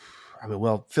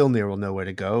 Filnir will know where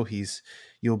to go.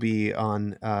 You'll be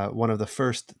on one of the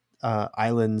first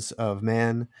islands of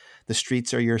man. The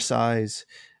streets are your size.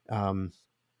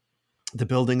 The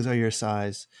buildings are your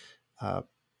size.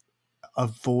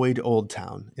 Avoid Old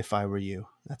Town if I were you.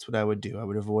 That's what I would do. I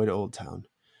would avoid Old Town.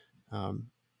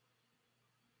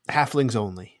 Halflings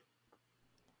only.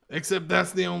 Except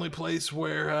that's the only place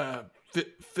where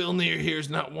Filnir here's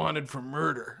not wanted for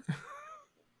murder.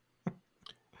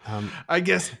 Um, I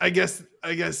guess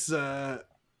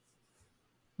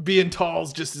being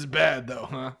tall's just as bad though,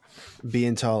 huh?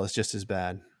 being tall is just as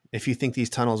bad. If you think these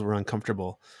tunnels were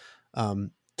uncomfortable,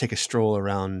 take a stroll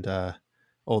around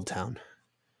Old Town.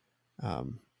 I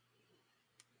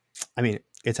mean,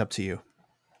 it's up to you.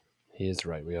 He is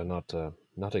right. We are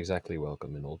not exactly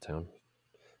welcome in Old Town.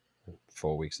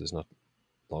 4 weeks has not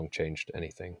long changed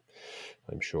anything,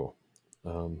 I'm sure.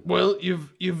 Well,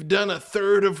 you've done a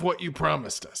third of what you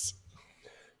promised us.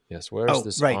 Yes, where is Oh,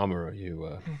 this right. armor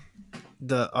you...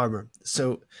 The armor.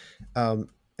 So, and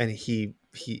he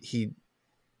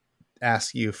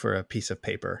asks you for a piece of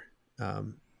paper.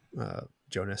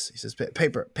 Jonas, he says,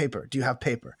 paper. Do you have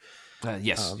paper?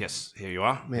 Yes. Here you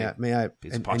are. May I,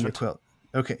 Piece of and your parchment. quilt.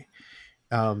 Okay.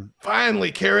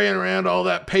 Finally, carrying around all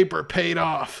that paper paid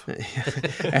off.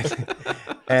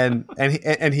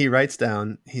 and he writes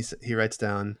down. He writes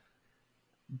down,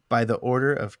 by the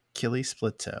order of Killy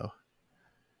Splittoe,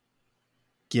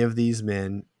 give these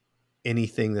men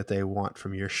anything that they want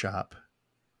from your shop.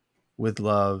 With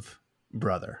love,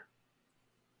 brother.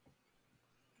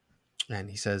 And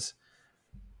he says,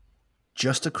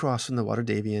 just across from the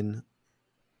Waterdavian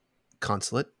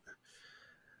consulate,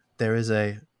 there is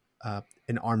an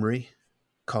armory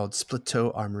called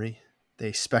Splittoe Armory.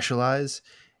 They specialize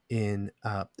in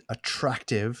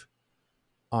attractive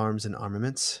arms and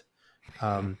armaments.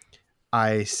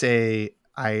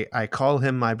 I call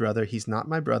him my brother. He's not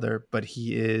my brother, but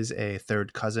he is a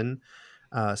third cousin,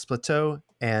 Splittoe.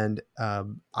 And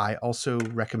I also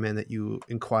recommend that you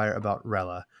inquire about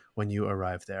Rella when you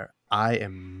arrive there. I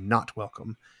am not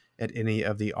welcome at any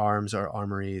of the arms or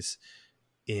armories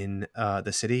in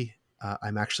the city.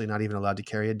 I'm actually not even allowed to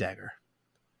carry a dagger.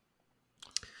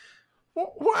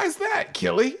 Why is that,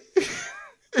 Killy?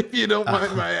 If you don't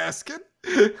mind my asking.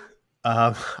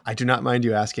 I do not mind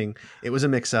you asking. It was a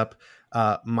mix-up.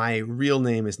 My real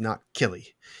name is not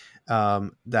Killy.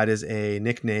 That is a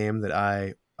nickname that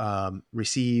I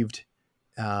received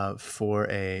for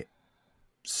a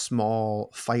small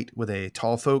fight with a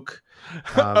tall folk.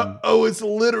 It's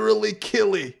literally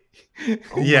Killy.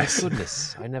 Oh Yes. my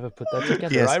goodness, I never put that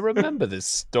together. Yes. I remember this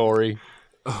story.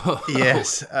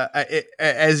 Yes,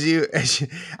 as you,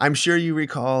 I'm sure you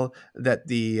recall that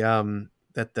the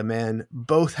man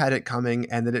both had it coming,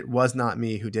 and that it was not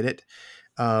me who did it.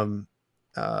 But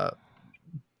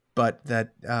that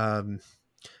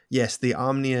yes, the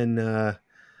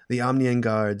Omnian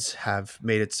guards have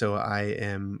made it so I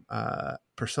am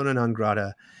persona non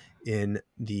grata in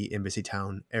the Embassy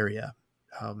Town area.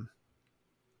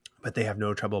 But they have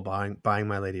no trouble buying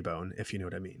my lady bone, if you know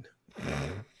what I mean.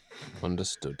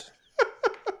 Understood.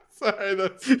 Sorry,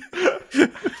 that's.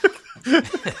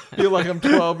 Feel like I'm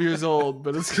 12 years old,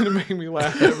 but it's gonna make me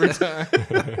laugh every time.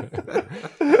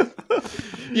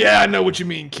 Yeah, I know what you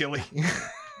mean, Killy.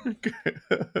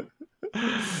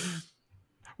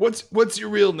 What's your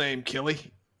real name,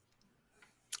 Killy?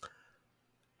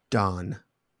 Don.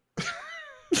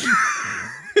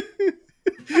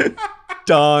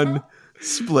 Don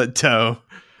Splittoe.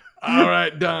 All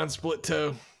right, Don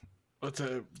Splittoe.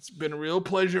 It's been a real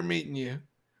pleasure meeting you.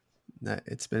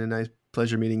 It's been a nice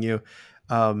pleasure meeting you.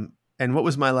 And what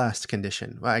was my last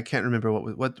condition? Well, I can't remember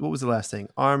what was the last thing.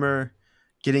 Armor,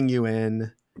 getting you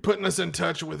in, Putting us in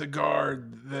touch with a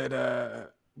guard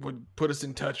that would put us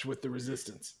in touch with the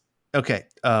resistance. Okay.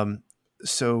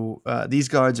 So these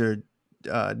guards are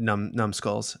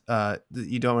numbskulls.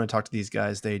 You don't want to talk to these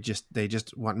guys. They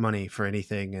just want money for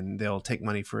anything, and they'll take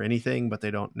money for anything, but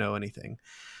they don't know anything.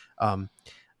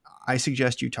 I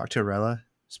suggest you talk to Rella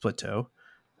Splittoe,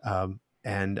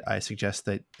 and I suggest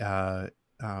that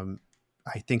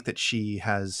I think that she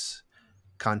has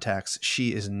contacts.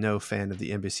 She is no fan of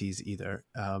the embassies either,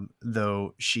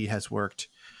 though she has worked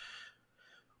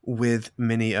with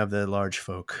many of the large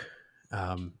folk,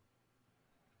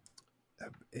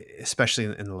 especially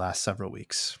in the last several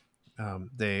weeks.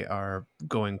 They are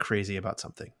going crazy about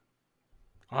something.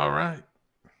 All right.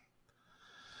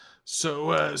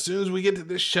 So as soon as we get to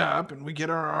this shop and we get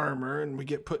our armor and we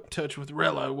get put in touch with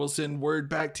Rella, we'll send word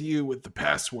back to you with the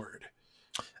password.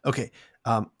 Okay.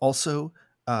 Also,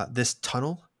 this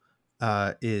tunnel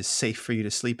is safe for you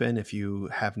to sleep in if you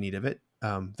have need of it.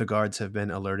 The guards have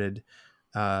been alerted,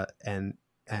 and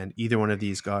either one of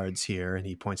these guards here, and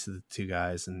he points to the two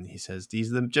guys, and he says,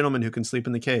 "These are the gentlemen who can sleep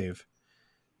in the cave."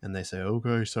 And they say,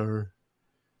 "Okay, sir."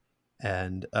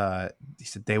 And he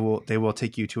said they will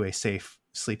take you to a safe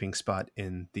sleeping spot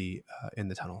in the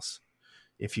tunnels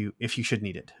if you should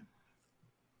need it.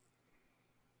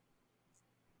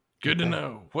 Good to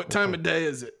know. What time of day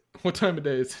is it? What time of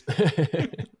day is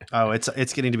it? Oh, it's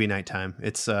getting to be nighttime.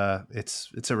 It's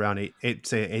around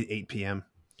 8 p.m.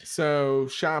 So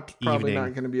shop's probably Evening.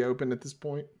 not going to be open at this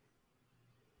point.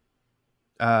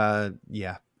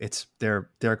 Yeah,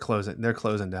 they're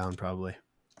closing down probably.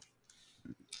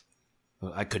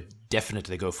 Well, I could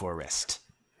definitely go for a rest.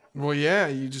 Well, yeah,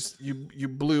 you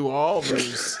blew all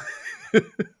those.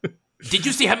 Did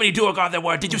you see how many Duergar there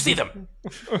were? Did you see them?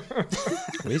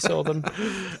 We saw them.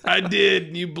 I did.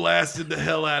 And you blasted the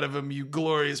hell out of him, you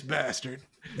glorious bastard.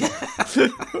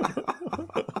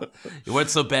 You weren't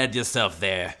so bad yourself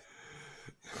there,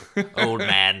 old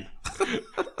man.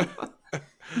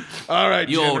 All right,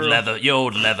 You General.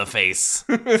 old leather face.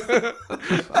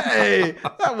 Hey,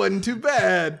 that wasn't too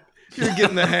bad. You're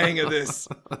getting the hang of this.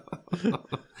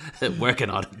 Working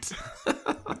on it.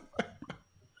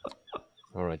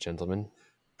 All right, gentlemen.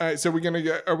 All right, so are we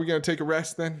gonna take a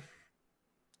rest then?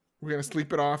 We're gonna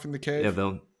sleep it off in the cave. Yeah,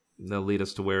 they'll lead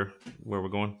us to where we're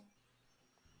going.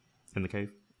 In the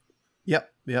cave. Yep.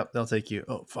 They'll take you.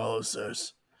 Oh, follow,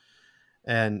 sirs.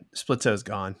 And Splittoe's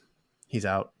gone. He's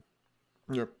out.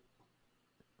 Yep.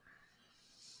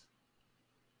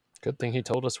 Good thing he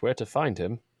told us where to find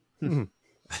him. May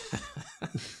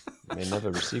never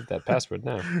receive that password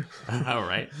now. All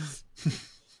right.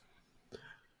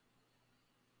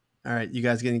 All right, you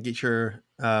guys gonna get your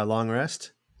long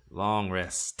rest? Long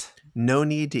rest. No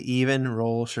need to even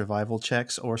roll survival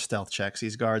checks or stealth checks.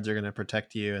 These guards are gonna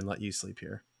protect you and let you sleep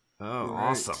here. Oh, Right.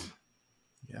 awesome.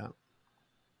 Yeah.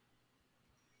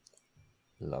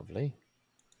 Lovely.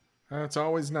 It's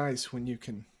always nice when you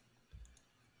can,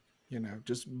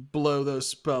 just blow those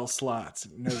spell slots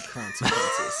at no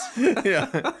consequences.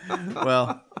 Yeah.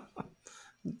 Well,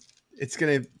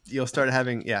 you'll start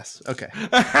having, yes. Okay.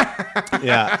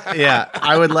 Yeah.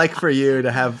 I would like for you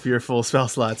to have your full spell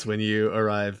slots when you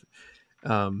arrive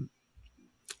in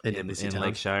In Embassy Town.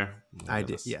 Lakeshire. I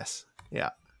did. Yes. Yeah.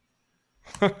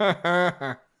 All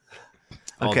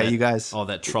Okay, that- you guys, All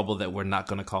that trouble that we're not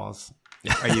going to cause.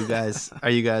 are you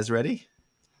guys ready?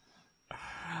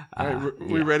 All right,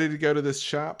 we ready to go to this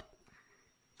shop?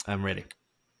 I'm ready.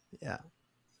 Yeah.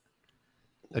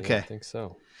 Yeah, Okay. I think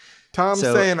so. Tom's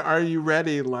So- saying, "Are you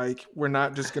ready?" Like we're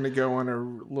not just going to go on a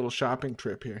little shopping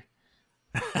trip here.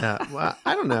 Well,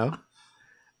 I don't know.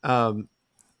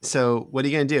 So what are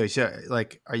you gonna do? So,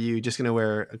 are you just gonna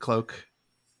wear a cloak?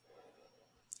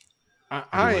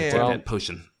 I Take am. Well- that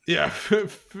potion. Yeah,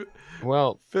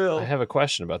 Well, Phil. I have a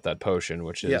question about that potion,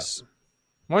 which Yeah. is,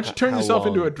 Why don't you turn How yourself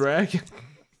into long? a dragon?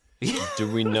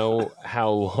 do we know how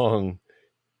long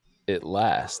it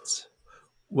lasts?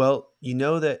 Well, you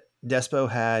know that Despo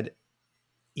had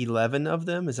 11 of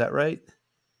them. Is that right,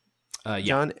 Yeah.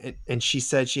 John? And she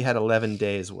said she had 11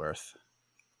 days worth.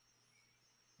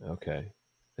 Okay.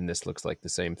 And this looks like the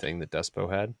same thing that Despo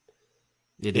had?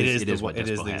 It is what it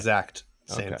is Despo the had. exact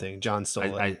same Okay. thing. John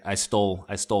stole it. I stole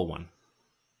one.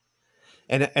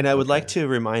 And I would like to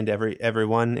remind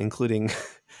everyone, including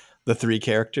the three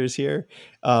characters here,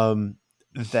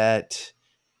 that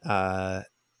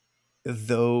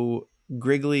though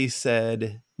Griggly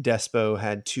said Despo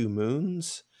had 2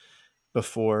 moons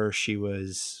before she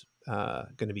was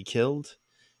going to be killed,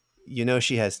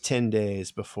 she has 10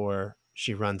 days before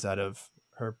she runs out of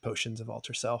her potions of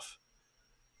alter self.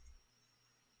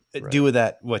 Right. Do with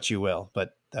that what you will,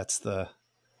 but that's the...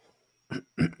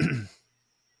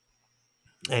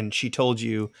 And she told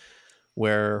you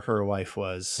where her wife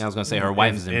was. I was going to say her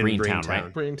wife is in Greentown,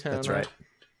 right? Braintown. That's right.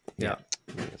 Yeah.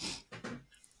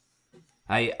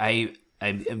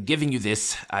 I'm giving you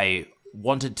this. I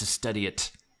wanted to study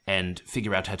it and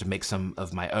figure out how to make some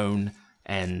of my own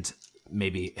and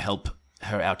maybe help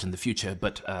her out in the future.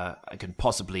 But we can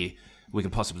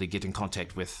possibly get in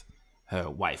contact with her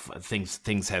wife.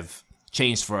 Things have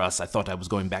changed for us. I thought I was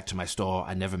going back to my store.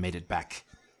 I never made it back.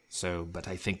 So, but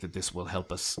I think that this will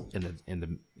help us in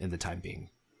the time being.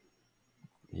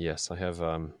 Yes, I have.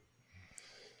 I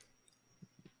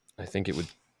think it would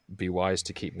be wise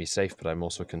to keep me safe, but I'm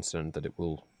also concerned that it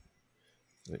will,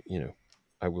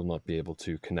 I will not be able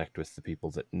to connect with the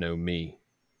people that know me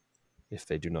if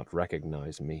they do not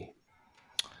recognize me.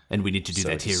 And we need to do So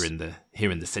that here it's-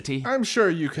 in the city. I'm sure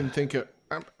you can think of.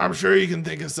 I'm sure you can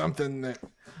think of something that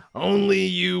only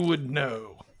you would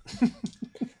know,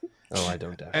 Oh, I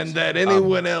don't doubt. and it. that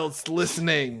anyone else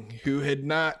listening who had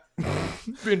not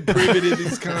been privy to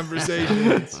these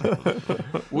conversations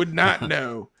would not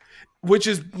know. Which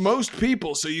is most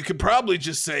people, so you could probably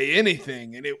just say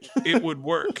anything and it would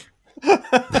work.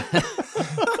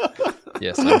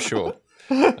 Yes, I'm sure.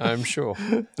 I'm sure.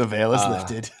 The veil is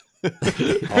lifted.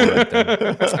 All right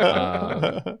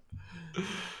then.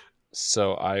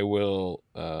 So I will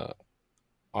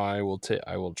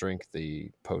drink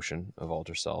the potion of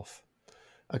alter self.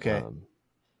 Okay.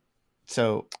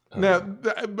 So Now,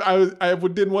 I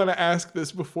didn't want to ask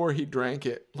this before he drank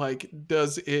it. Like,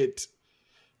 does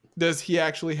he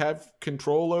actually have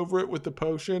control over it with the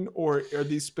potion, or are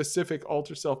these specific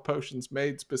alter self potions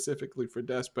made specifically for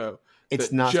Despo? it's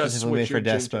that not just specifically made switch for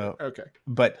your ginger? Despo. Okay.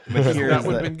 But Because here's that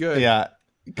would've been good. Yeah.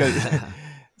 'Cause-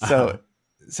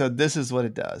 so this is what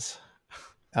it does.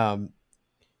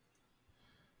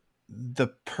 The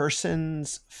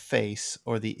person's face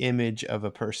or the image of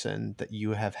a person that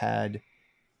you have had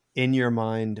in your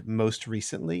mind most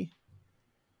recently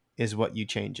is what you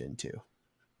change into.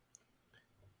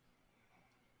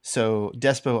 So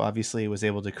Despo obviously was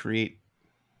able to create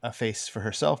a face for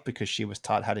herself because she was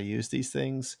taught how to use these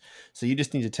things. So you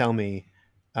just need to tell me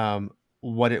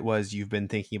what it was you've been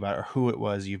thinking about, or who it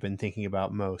was you've been thinking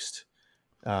about most.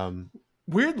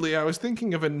 Weirdly, I was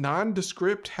thinking of a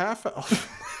nondescript half elf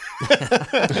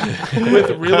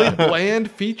with really bland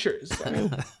features.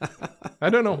 I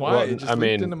don't know why. Well, it just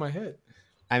leaped into my head.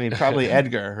 I mean, probably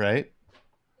Edgar, right?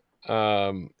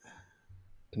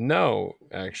 No,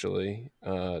 actually,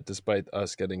 despite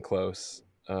us getting close,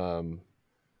 I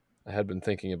had been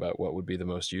thinking about what would be the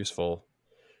most useful,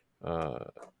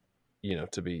 to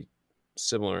be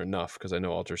similar enough, because I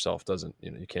know alter self doesn't,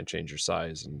 you can't change your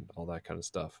size and all that kind of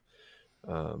stuff.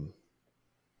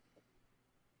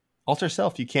 Alter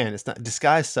self, you can. It's not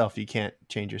disguise self. You can't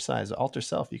change your size. Alter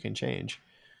self, you can change.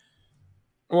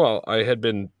 Well, I had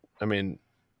been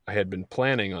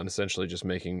planning on essentially just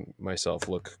making myself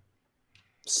look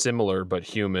similar but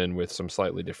human with some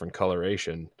slightly different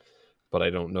coloration, but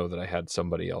I don't know that I had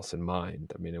somebody else in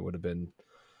mind. I mean, it would have been,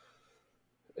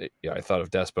 I thought of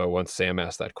Despo once Sam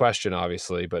asked that question,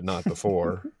 obviously, but not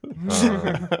before.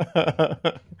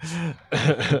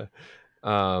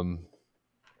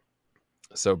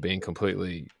 So being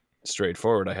completely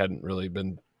straightforward, I hadn't really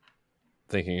been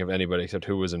thinking of anybody except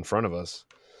who was in front of us.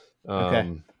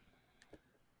 Okay.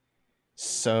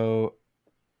 So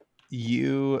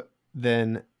you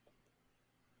then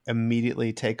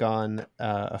immediately take on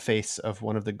a face of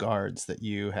one of the guards that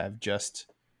you were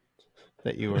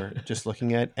just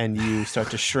looking at, and you start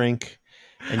to shrink,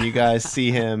 and you guys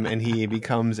see him, and he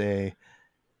becomes a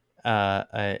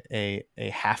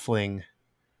halfling,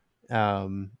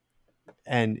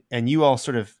 and you all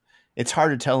sort of, it's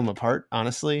hard to tell them apart,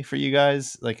 honestly, for you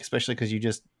guys, like, especially because you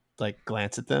just like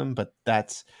glance at them, but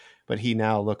he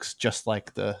now looks just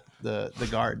like the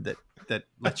guard that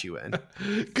let you in.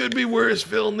 Could be worse,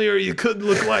 Phil Near. You could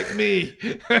look like me.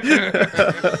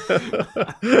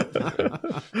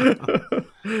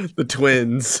 The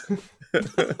twins.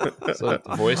 So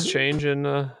voice change in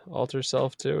alter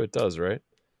self too? It does, right?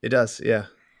 It does, yeah.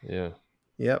 Yeah.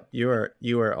 Yep, you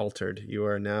are altered. You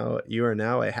are now a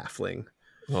halfling.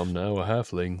 I'm now a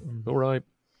halfling. All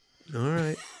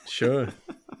right. Sure.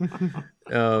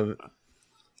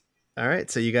 All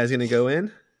right, so you guys gonna go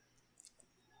in?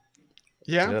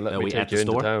 Yeah. Let Are me we take at you the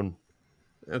into store? town.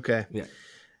 Okay. Yeah.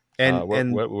 And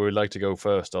where would we like to go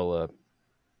first? I'll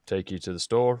take you to the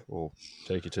store, or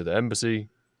take you to the embassy,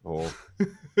 or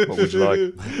what would you like?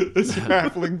 This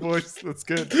halfling voice. That's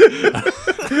good.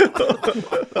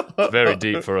 It's very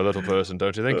deep for a little person,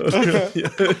 don't you think?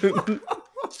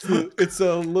 It's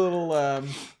a little.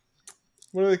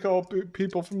 What do they call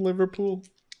people from Liverpool?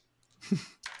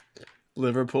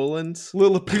 Liverpoolans,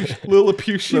 Lilliputians.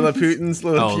 Lilliputans,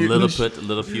 Oh, Lilliputians,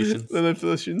 Lilliputians.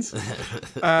 Lilliputians.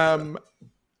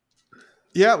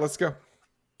 Yeah, let's go.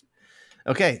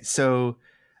 Okay, so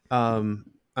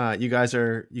you guys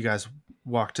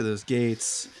walk to those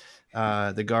gates.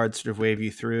 The guards sort of wave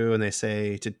you through, and they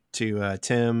say to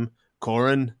Tim,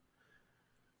 Corin,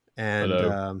 and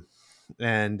Hello.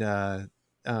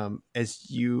 as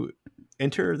you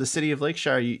enter the city of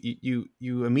Lakeshire, you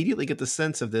immediately get the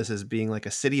sense of this as being like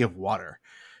a city of water.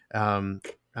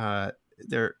 There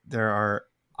are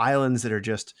islands that are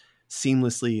just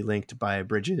seamlessly linked by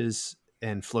bridges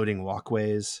and floating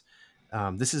walkways.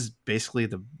 This is basically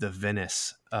the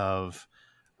Venice of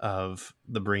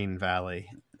the Breen Valley,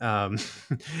 and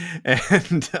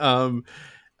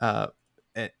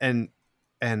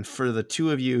for the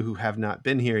two of you who have not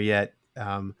been here yet,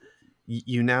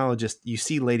 you now you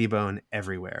see Ladybone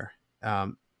everywhere.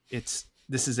 This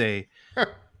is a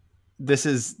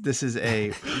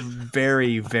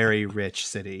very, very rich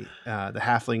city. The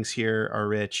halflings here are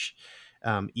rich.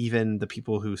 Even the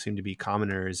people who seem to be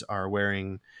commoners are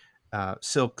wearing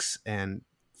silks and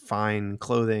fine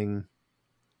clothing.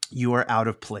 You are out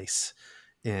of place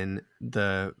in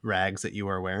the rags that you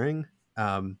are wearing.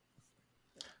 Come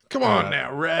on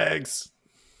now, Rags.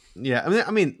 Yeah,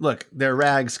 I mean, look, they're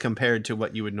rags compared to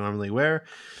what you would normally wear.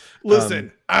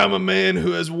 Listen, I'm a man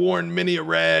who has worn many a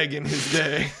rag in his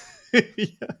day.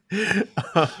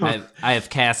 I have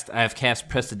cast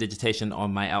prestidigitation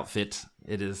on my outfit.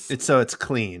 It's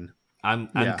clean. I'm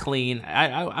clean.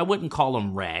 I wouldn't call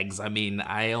them rags. I mean,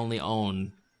 I only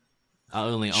own.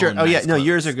 Sure. Oh yeah, nice no, clothes.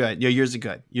 yours are good. Yeah, yours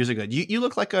are good. You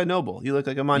look like a noble. You look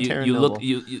like a Monteran noble.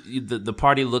 The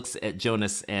party looks at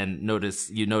Jonas and notice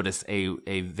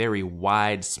a very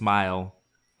wide smile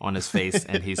on his face,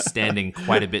 and he's standing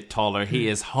quite a bit taller. He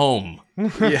is home.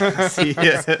 Yes, he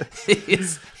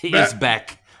is. He is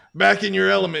back. Back in your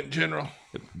element, General.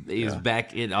 He's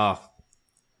back in.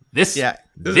 This. Yeah.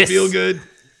 Does it feel good?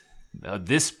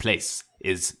 This place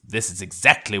is. This is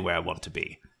exactly where I want to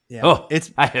be. Yeah.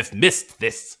 I have missed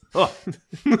this. Oh.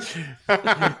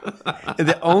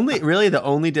 The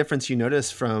only difference you notice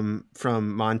from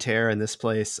Monterre and this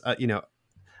place,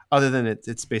 other than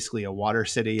it's basically a water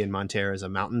city and Monterre is a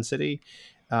mountain city,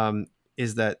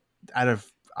 is that out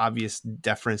of obvious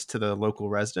deference to the local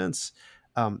residents,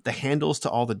 the handles to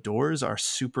all the doors are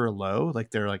super low,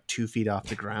 like they're like 2 feet off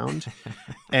the ground,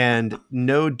 and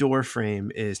no door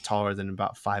frame is taller than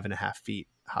about 5.5 feet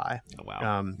high. Oh,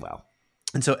 wow. Wow.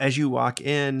 And so as you walk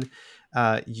in,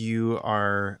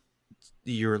 you're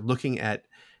looking at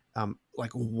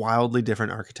like wildly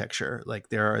different architecture. Like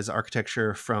there is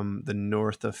architecture from the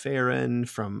north of Faerun,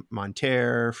 from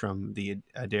Monterre, from the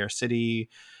Adair City,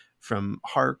 from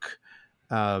Hark.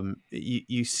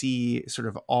 You see sort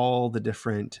of all the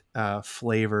different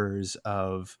flavors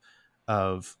of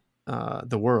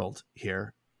the world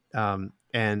here.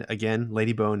 And again,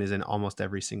 Ladybone is in almost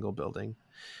every single building.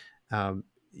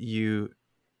 You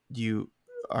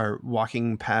are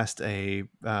walking past a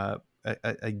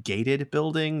gated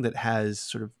building that has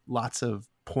sort of lots of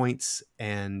points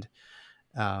and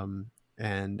sort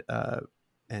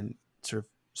of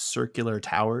circular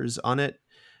towers on it.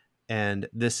 And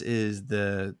this is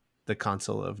the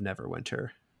Consul of Neverwinter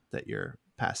that you're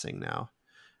passing now.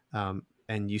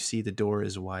 And you see the door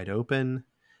is wide open,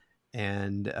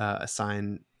 and a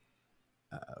sign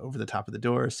over the top of the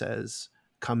door says,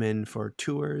 "Come in for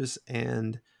tours."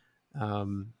 And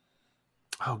oh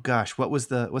gosh, what's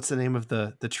the name of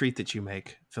the treat that you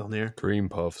make, Filnir? Cream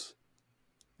puffs.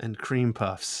 And cream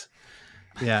puffs.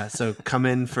 Yeah, so come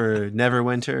in for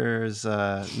Neverwinter's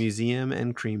museum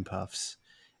and cream puffs,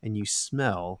 and you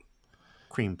smell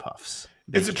cream puffs.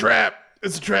 It's a trap.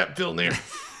 It's a trap, Filnir.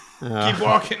 Keep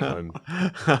walking.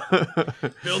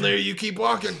 Filnir, you keep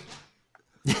walking.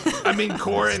 I mean,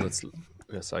 Corin.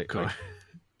 Yes,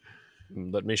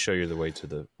 let me show you the way to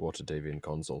the Waterdavian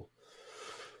Consul.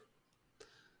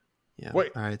 Yeah.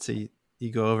 Wait. All right. So you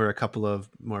go over a couple of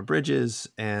more bridges,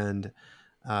 and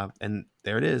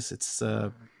there it is. It's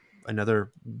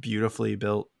another beautifully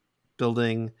built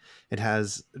building. It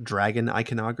has dragon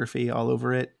iconography all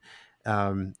over it,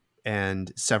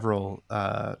 and several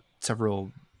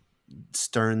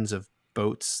sterns of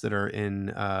boats that are in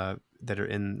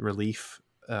relief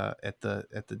on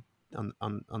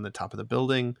the top of the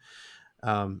building.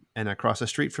 And across the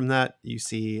street from that, you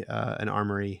see an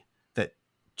armory that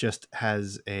just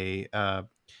has it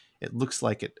looks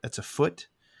like it's a foot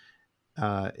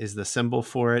is the symbol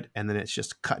for it, and then it's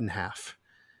just cut in half.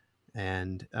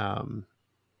 And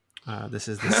this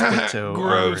is the Spitto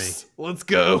Gross. armory. Let's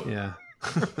go. Yeah.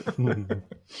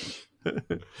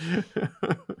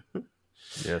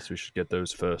 Yes, we should get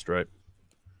those first, right?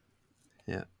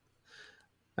 Yeah.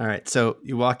 All right. So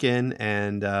you walk in,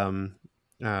 and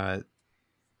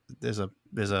there's a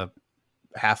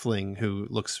halfling who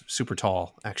looks super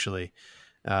tall, actually,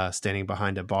 standing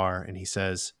behind a bar, and he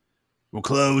says, "We're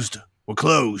closed. We're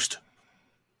closed.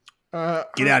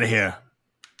 Get out of here.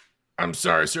 I'm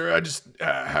sorry, sir. I just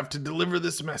have to deliver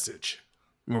this message."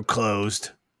 We're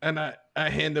closed." And I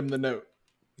hand him the note.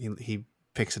 He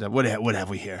picks it up. What have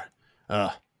we here?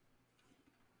 Don.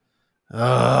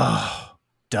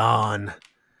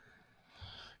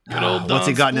 Good old What's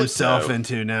he Don gotten Splitto. himself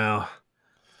into now?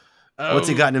 Oh, What's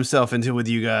he gotten himself into with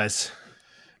you guys?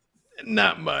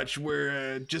 Not much.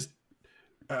 We're just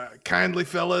kindly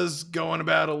fellas going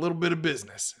about a little bit of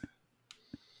business.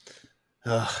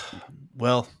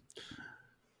 Well,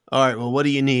 all right. Well, what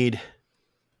do you need?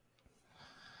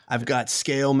 I've got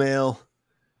scale mail,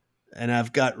 and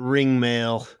I've got ring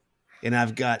mail, and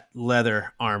I've got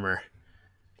leather armor.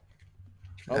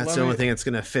 That's the only thing that's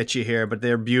going to fit you here, but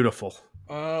they're beautiful.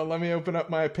 Let me open up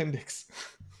my appendix.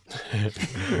 I'm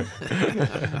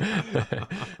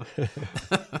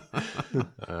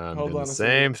Hold doing on the a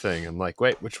same thing. I'm like,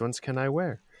 wait, which ones can I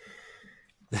wear?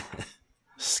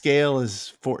 Scale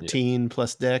is 14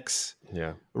 plus Dex.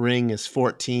 Yeah. Ring is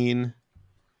 14.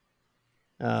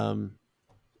 And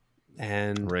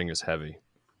Ring is heavy.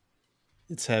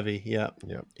 it's heavy. Yeah.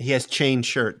 Yep. He has chain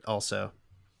shirt also.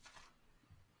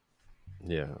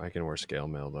 Yeah, I can wear scale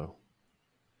mail though.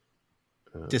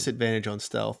 Disadvantage on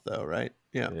stealth though, right?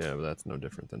 Yeah. Yeah, but that's no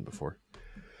different than before.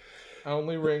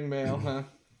 Only ring mail, huh?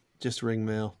 Just ring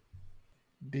mail.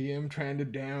 DM trying to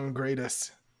downgrade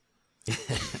us.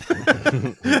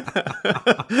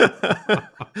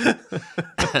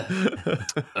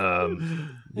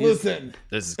 Listen,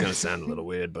 This is gonna sound a little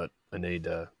weird, but I need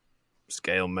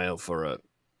scale mail for a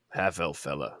half elf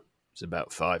fella. He's about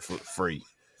 5'3".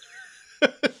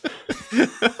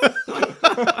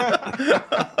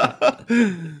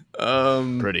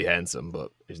 Pretty handsome,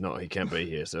 but he's not. He can't be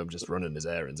here, so I'm just running his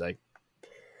errands. I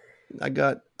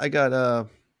got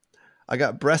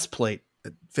breastplate.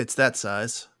 It fits that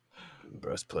size.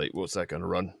 Breastplate. What's that gonna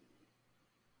run?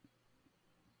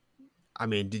 I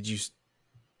mean,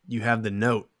 you have the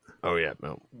note? Oh yeah,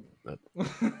 no,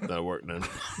 that'll work then.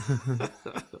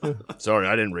 Sorry,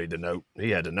 I didn't read the note.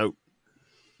 He had the note.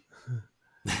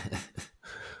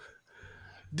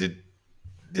 did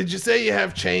you say you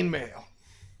have chainmail?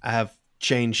 I have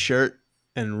chain shirt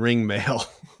and ring mail.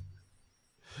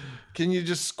 Can you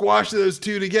just squash those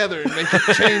two together and make it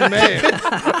chainmail?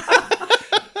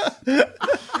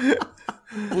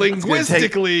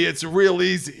 Linguistically, it's real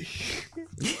easy.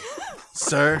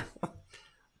 Sir,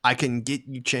 I can get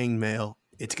you chain mail.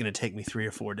 It's going to take me 3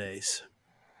 or 4 days.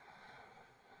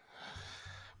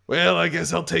 Well, I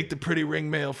guess I'll take the pretty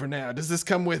ring mail for now. Does this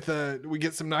come with, we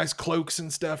get some nice cloaks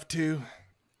and stuff too?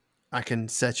 I can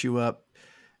set you up.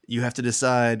 You have to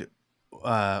decide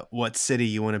what city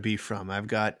you want to be from. I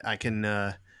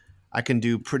can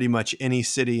do pretty much any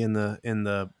city in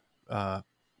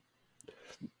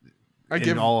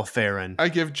all of Farron. I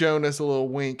give Jonas a little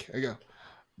wink. I go,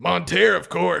 Monterre, of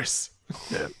course.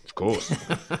 Yeah, of course.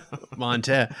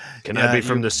 Monterre. Can I be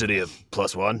from the city of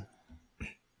 +1?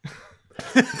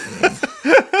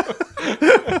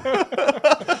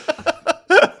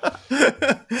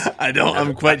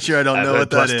 I'm quite sure I don't know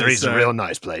what that is. +3 is a real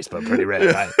nice place, but pretty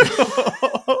rare, right?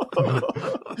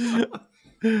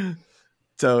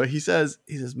 So he says,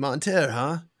 Monterre,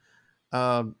 huh?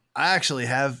 I actually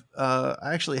have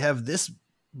this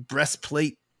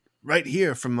breastplate right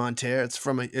here from Monterre.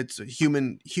 It's a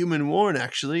human worn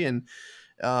actually, and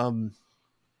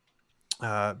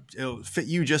it'll fit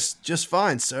you just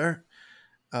fine, sir.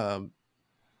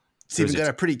 It's even got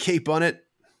a pretty cape on it.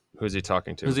 Who's he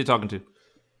talking to? Who's he talking to?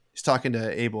 He's talking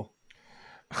to Abel.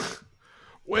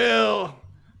 Well,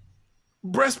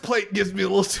 breastplate gives me a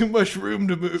little too much room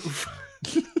to move.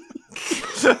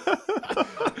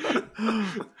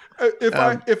 If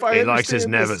I he likes his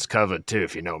understand nevets covered too,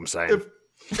 if you know what I'm saying.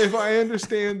 if I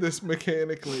understand this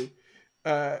mechanically,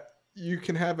 you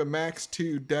can have a max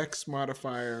 2 dex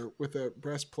modifier with a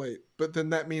breastplate, but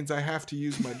then that means I have to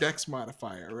use my dex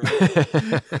modifier, right?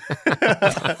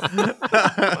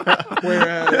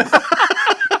 Whereas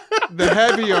the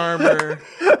heavy armor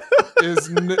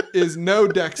is no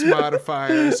dex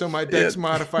modifier, so my dex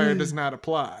modifier does not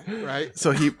apply, right?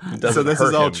 So this Hurt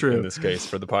is all him true. in this case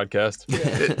for the podcast.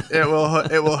 It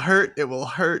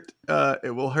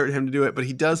will hurt him to do it, but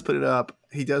he does put it up.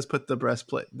 He does put the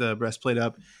breastplate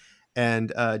up,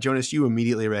 and Jonas, you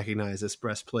immediately recognize this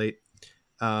breastplate.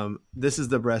 This is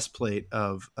the breastplate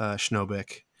of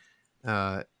Schnobik,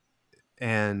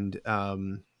 and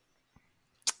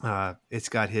it's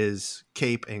got his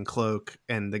cape and cloak,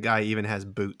 and the guy even has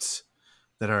boots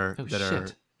that are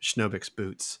Schnobik's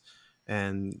boots,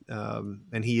 and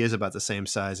he is about the same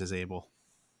size as Abel.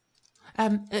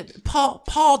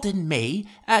 Pardon me,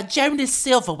 Jonas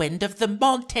Silverwind of the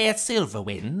Monterre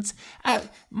Silverwinds.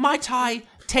 Might I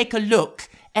take a look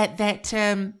at that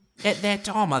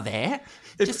armor there?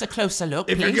 Just a closer look,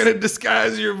 If please. you're gonna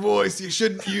disguise your voice, you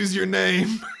shouldn't use your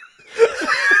name.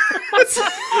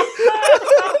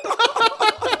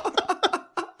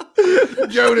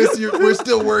 Jonas, we're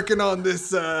still working on this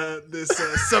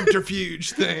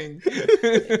subterfuge thing.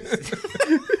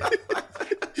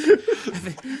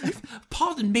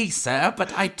 Pardon me, sir,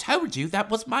 but I told you that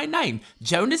was my name.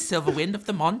 Jonas Silverwind of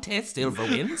the Monterre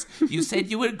Silverwinds. You said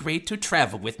you would agree to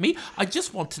travel with me. I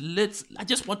just want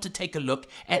to take a look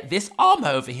at this armor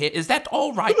over here. Is that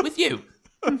all right with you?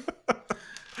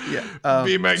 Yeah,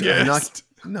 Be my guest.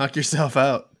 Knock yourself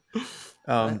out.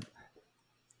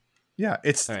 Yeah,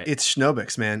 it's All right. it's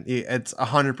Schnobik's, man. It's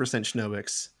 100%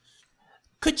 Schnobik's.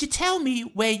 Could you tell me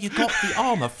where you got the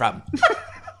armor from?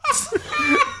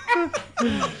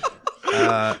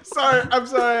 I'm sorry.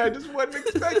 I just wasn't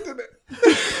expecting it.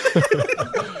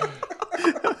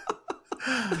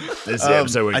 This is the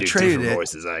episode where I you do traded different it.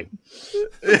 voices, eh?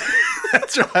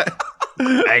 That's right.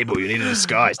 Abel, you need a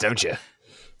disguise, don't you?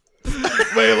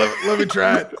 Wait, let me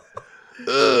try it.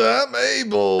 I'm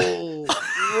Abel,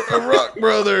 a rock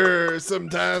brother.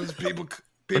 Sometimes people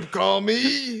call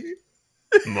me.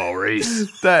 Maurice.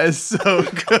 That is so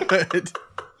good.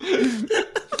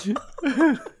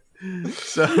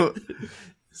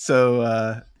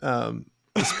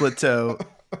 Split Toe,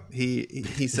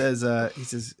 he says,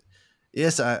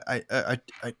 yes, I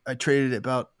traded it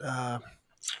about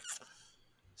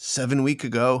 7 weeks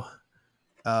ago.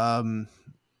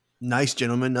 Nice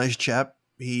gentleman, nice chap.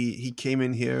 He came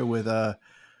in here with a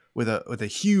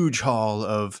huge haul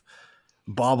of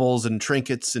baubles and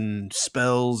trinkets and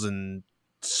spells and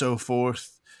so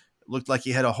forth. Looked like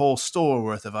he had a whole store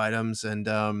worth of items, and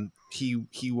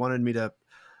he wanted me to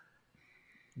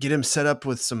get him set up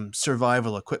with some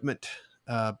survival equipment,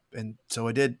 and so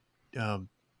I did.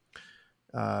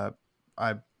 I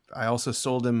also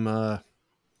sold him 4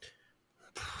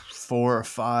 or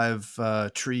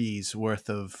 5 trees worth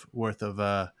of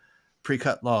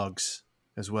pre-cut logs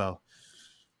as well.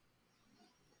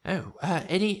 Oh,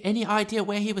 any idea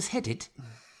where he was headed?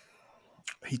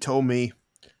 He told me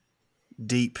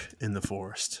deep in the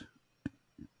forest.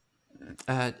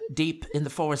 Deep in the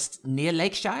forest near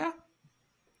Lakeshire?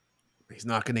 He's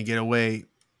not going to get away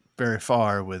very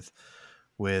far with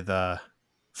 4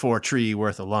 tree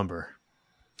worth of lumber.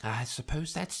 I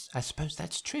suppose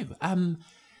that's true.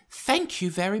 Thank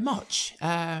you very much.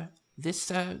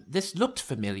 This looked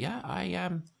familiar.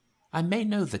 I may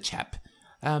know the chap,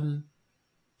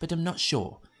 but I'm not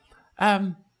sure.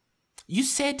 You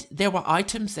said there were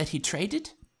items that he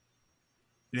traded?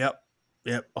 Yep.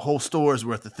 A whole store's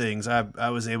worth of things. I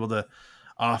was able to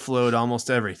offload almost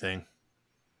everything.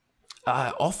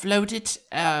 Offload it?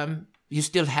 You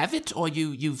still have it, or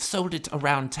you've sold it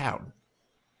around town?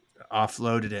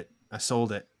 Offloaded it. I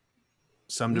sold it.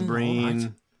 Some to Breen,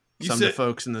 right. some to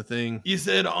folks in the thing. You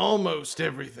said almost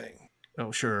everything.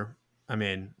 Oh, sure. I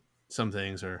mean, some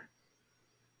things are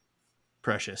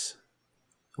precious.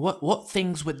 What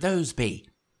things would those be?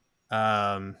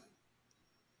 Well,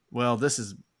 this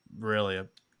is really a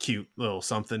cute little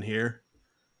something here.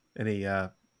 And he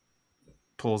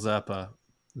pulls up a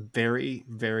very,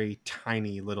 very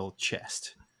tiny little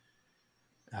chest.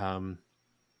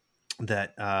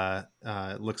 That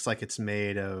looks like it's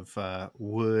made of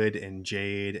wood and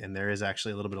jade, and there is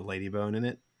actually a little bit of ladybone in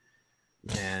it.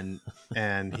 And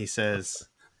he says,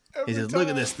 look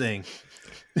at this thing.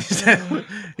 He says,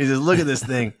 look at this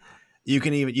thing. You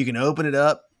can open it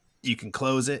up, you can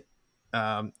close it,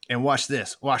 and watch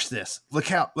this. Look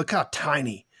how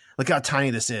tiny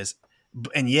this is.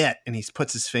 And he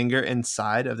puts his finger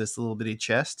inside of this little bitty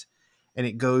chest, and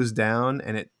it goes down,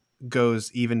 and it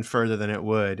goes even further than it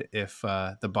would if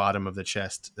the bottom of the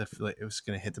chest, if it was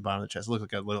going to hit the bottom of the chest. It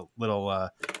looked like a little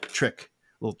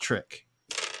trick.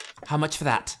 How much for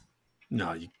that?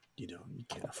 No, you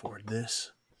can't afford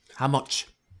this. How much?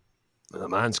 The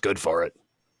man's good for it.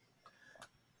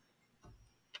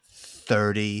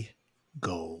 30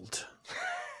 gold.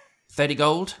 30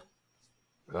 gold?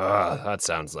 That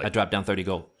sounds I like... dropped down 30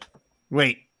 gold.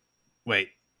 Wait.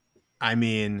 I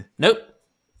mean... Nope.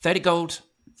 30 gold.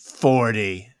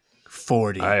 40.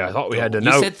 I thought we had to You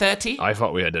note. said 30? I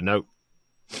thought we had to note.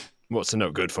 What's the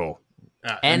note good for?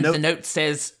 And the note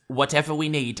says, whatever we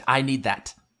need, I need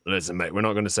that. Listen, mate, we're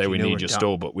not going to say we know need we're your dumb.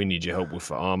 store, but we need your help with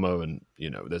for armor, and,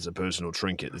 there's a personal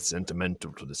trinket that's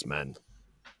sentimental to this man.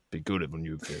 Be good when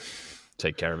you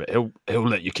take care of it. He'll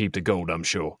let you keep the gold, I'm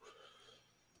sure.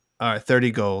 All right,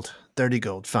 30 gold. 30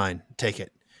 gold. Fine. Take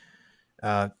it.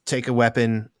 Take a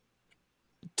weapon.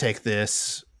 Take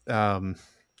this. Yes,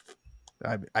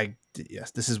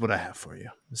 this is what I have for you.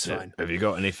 It's fine. Have you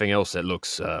got anything else that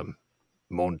looks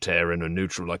Monteran or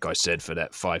neutral, like I said, for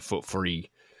that 5'3"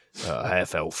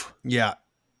 half elf? Yeah.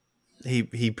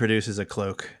 He produces a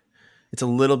cloak. It's a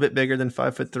little bit bigger than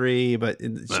 5'3", but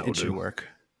it should work.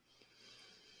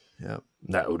 Yeah.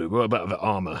 That'll do. What about the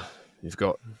armor?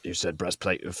 You said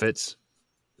breastplate that fits?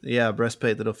 Yeah,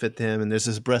 breastplate that'll fit him, and there's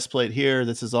this breastplate here.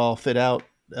 This is all fit out.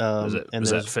 Does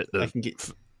that fit I can get...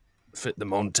 fit the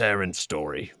Monteran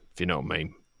story, if you know what I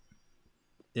mean?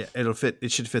 Yeah, it'll fit.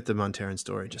 It should fit the Monteran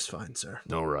story just fine, sir.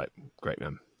 All right. Great,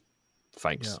 man.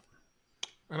 Thanks. Yeah.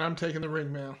 And I'm taking the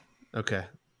ring mail. Okay.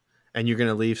 And you're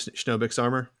gonna leave Schnobik's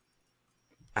armor?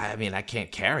 I mean, I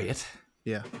can't carry it.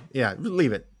 Yeah.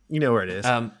 Leave it. You know where it is.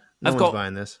 I've one's got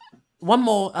buying this. one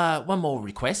more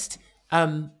request.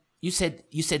 You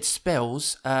said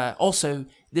spells. Also,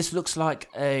 this looks like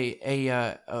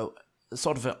a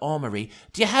sort of an armory.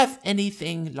 Do you have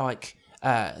anything like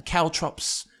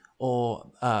caltrops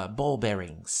or ball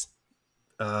bearings?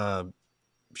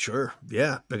 Sure.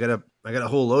 Yeah, I got a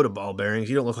whole load of ball bearings.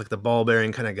 You don't look like the ball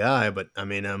bearing kind of guy, but I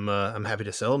mean, I'm happy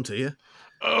to sell them to you.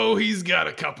 Oh, he's got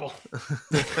a couple.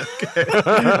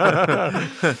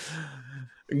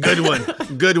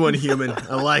 Good one, human.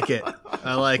 I like it.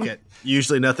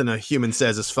 Usually, nothing a human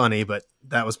says is funny, but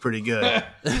that was pretty good.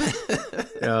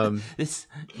 This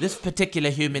particular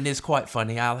human is quite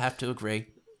funny. I'll have to agree.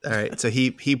 All right, so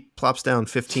he plops down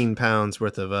 15 pounds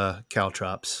worth of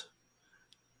caltrops.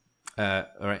 All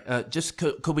right. Just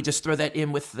could we just throw that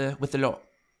in with the lot?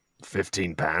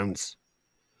 15 pounds.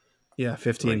 Yeah,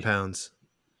 15 pounds.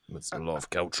 That's a lot of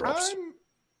caltrops.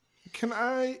 Can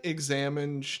I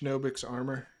examine Schnobik's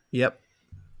armor? Yep.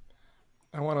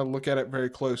 I want to look at it very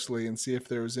closely and see if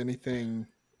there was anything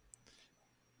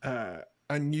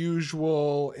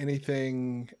unusual,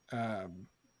 anything...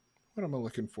 what am I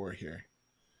looking for here?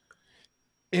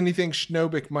 Anything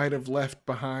Schnobik might have left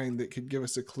behind that could give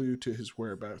us a clue to his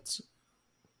whereabouts.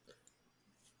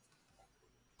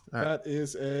 That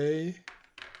is a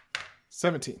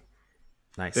 17.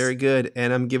 Nice. Very good,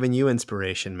 and I'm giving you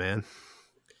inspiration, man.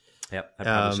 Yep, I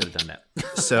probably should have done that.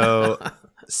 So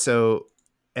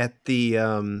at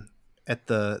the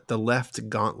left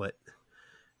gauntlet,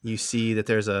 you see that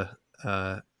there's a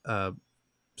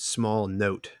small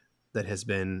note that has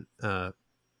been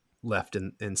left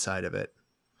inside of it.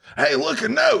 Hey, look, a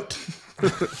note!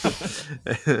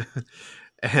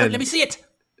 And Let me see it.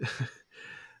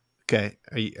 okay,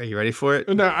 are you ready for it?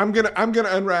 No, I'm gonna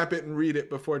unwrap it and read it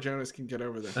before Jonas can get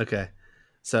over there. Okay,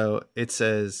 so it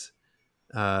says,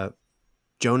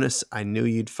 Jonas, I knew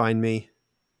you'd find me.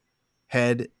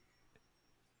 Head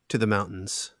to the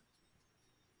mountains.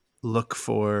 Look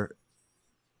for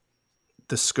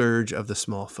the scourge of the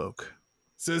small folk.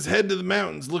 It says, head to the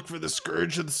mountains, look for the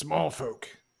scourge of the small folk.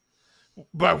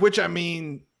 By which I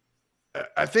mean,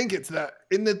 I think it's that.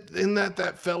 Isn't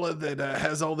that fella that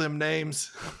has all them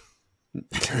names?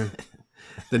 The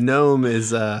gnome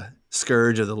is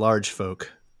scourge of the large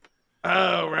folk.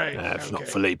 Oh, right. It's okay. not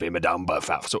Felipe Madamba, if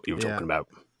that's what you were Yeah. talking about.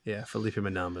 Yeah, Felipe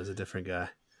Manamba is a different guy.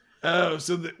 Oh,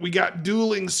 so we got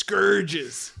dueling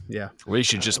scourges. Yeah. We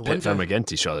should just pit them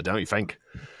against each other, don't you think?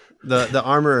 The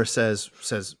armorer says,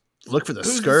 look for the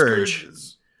Who's scourge. The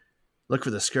scourges? Look for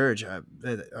the scourge. I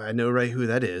know right who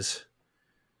that is.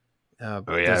 Oh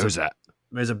yeah, who's that?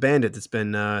 There's a bandit that's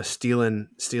been stealing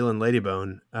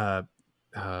Ladybone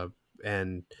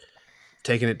and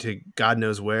taking it to God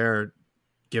knows where,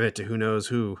 give it to who knows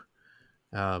who.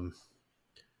 You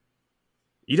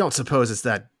don't suppose it's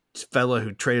that fella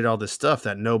who traded all this stuff,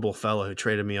 that noble fella who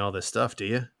traded me all this stuff, do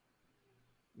you?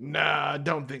 Nah, I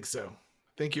don't think so. I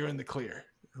think you're in the clear.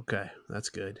 Okay, that's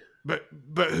good. But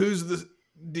who's the...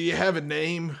 Do you have a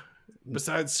name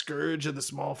besides Scourge of the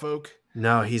Small Folk?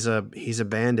 No, he's a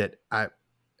bandit.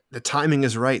 The timing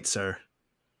is right, sir.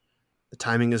 The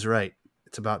timing is right.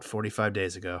 It's about 45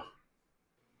 days ago.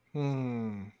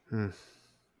 Maybe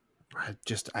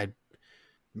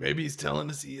he's telling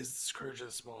us he is the Scourge of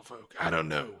the Small Folk. I don't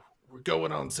know. We're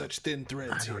going on such thin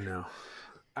threads I don't here. know.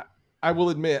 I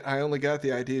will admit, I only got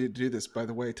the idea to do this by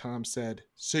the way Tom said.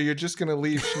 So you're just going to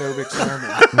leave Schnobik's armor.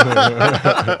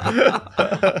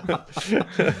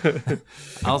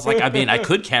 I was like, I mean, I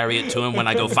could carry it to him when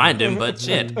I go find him, but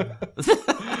shit.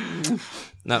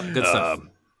 No, good stuff.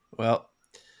 Well,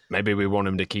 Maybe we want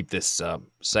him to keep this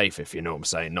safe, if you know what I'm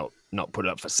saying, not put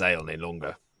it up for sale any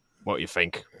longer. What do you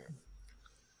think,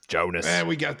 Jonas?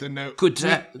 We got the note. Could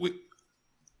Sorry,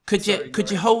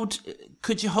 you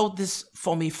hold this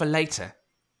for me for later?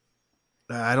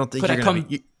 I don't think Could you're I gonna come-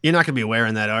 be, you're not going to be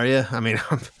wearing that, are you? I mean,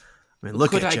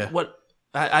 look Could at I? you. What?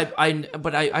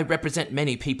 I represent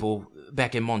many people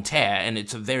back in Monterre, and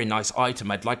it's a very nice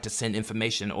item. I'd like to send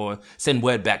information or send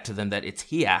word back to them that it's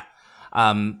here.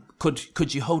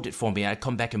 Could you hold it for me? I'd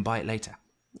come back and buy it later.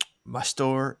 My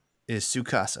store is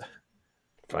Sukasa.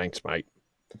 Thanks, mate.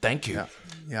 Thank you.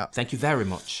 Yeah. Thank you very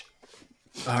much.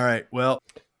 All right. Well,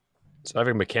 So I have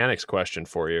a mechanics question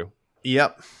for you,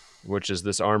 yep. which is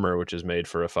this armor, which is made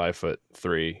for a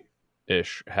 5'3"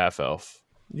 half elf.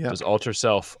 Yep. Does alter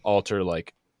self alter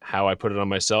like how I put it on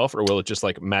myself, or will it just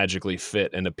like magically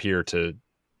fit and appear to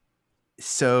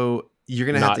So you're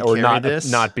going to have not to carry or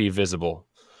this. not be visible?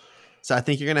 So I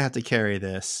think you're going to have to carry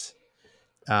this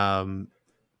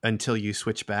until you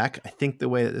switch back. I think the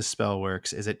way that this spell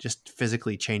works is it just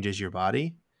physically changes your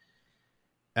body.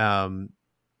 And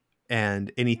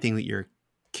anything that you're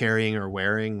carrying or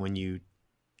wearing when you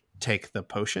take the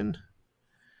potion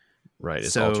Right,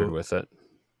 it's So- altered with it.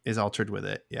 is altered with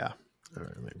it. Yeah. All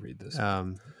right, let me read this.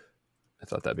 I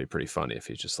thought that'd be pretty funny if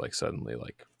he just like suddenly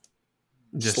like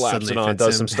Just slaps suddenly it on, fits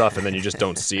does him. some stuff, and then you just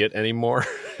don't see it anymore.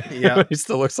 Yeah. He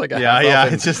still looks like a Yeah, half-elf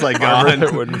in it's just like armor gone.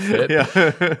 that wouldn't fit.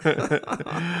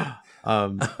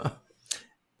 Yeah.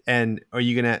 And are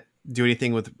you gonna do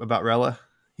anything about Rella?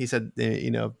 He said,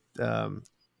 Yeah, I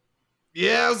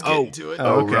was getting to it.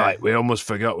 Oh, okay. right. We almost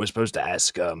forgot. We're supposed to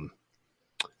ask.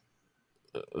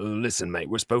 Listen, mate.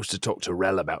 We're supposed to talk to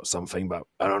Rel about something, but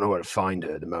I don't know where to find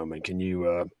her at the moment. Can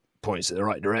you point us in the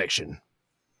right direction?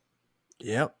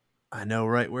 Yep. I know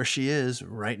right where she is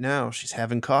right now. She's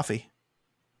having coffee.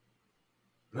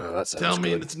 No, that sounds Tell me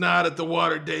good. it's not at the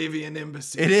Waterdavian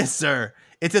Embassy. It is, sir.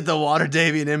 It's at the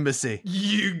Waterdavian Embassy.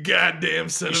 You goddamn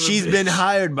son of a She's bitch. been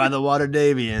hired by the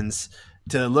Waterdavians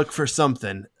to look for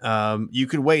something. You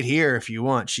could wait here if you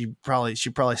want. She'd probably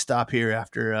stop here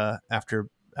after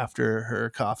her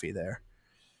coffee there.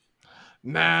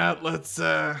 Nah, let's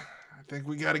I think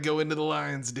we gotta go into the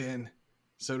lion's den,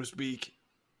 so to speak.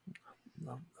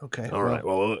 Okay. All right.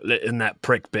 Well, in that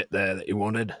prick bit there that you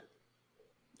wanted.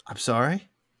 I'm sorry.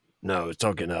 No, I was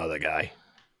talking to the other guy.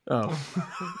 Oh.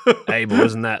 Abel,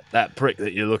 isn't that prick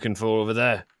that you're looking for over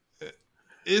there?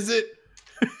 Is it?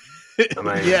 I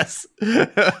mean, Yes. we're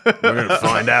gonna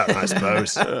find out, I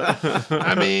suppose.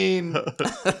 I mean,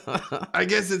 I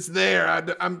guess it's there.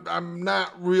 I'm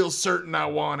not real certain I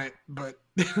want it, but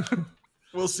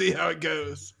we'll see how it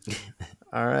goes.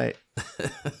 All right.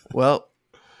 Well,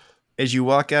 as you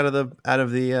walk out of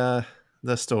the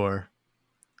store,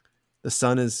 the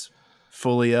sun is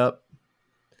fully up.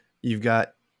 You've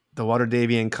got the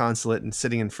Waterdavian consulate and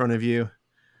sitting in front of you.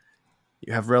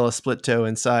 You have Rella Splittoe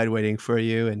inside waiting for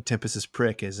you, and Tempest's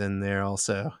prick is in there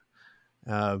also.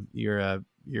 You're a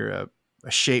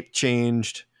shape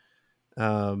changed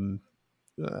halfling,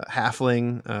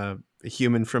 a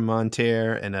human from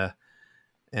Monterre,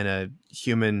 and a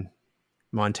human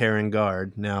Monterran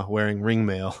guard now wearing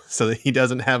ringmail so that he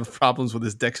doesn't have problems with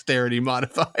his dexterity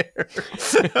modifier.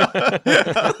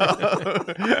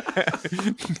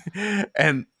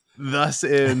 And thus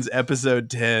ends episode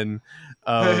 10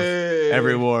 of Hey.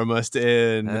 Every War Must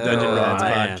End, the Dungeon Oh, Rats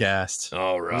man. podcast.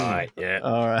 All right. Yeah.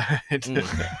 All right.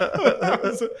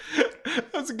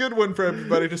 That's a good one for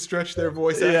everybody to stretch their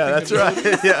voice out. Yeah, that's right.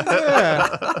 Yeah.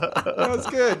 That was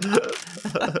good.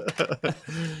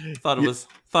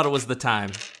 Thought it was the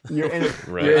time. You're in,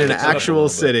 Right. you're in an Mix it up a actual little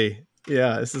bit. city.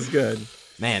 Yeah, this is good.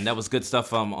 Man, that was good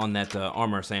stuff on that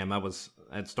armor, Sam.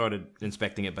 I'd started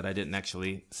inspecting it, but I didn't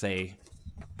actually say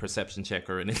perception check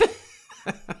or anything.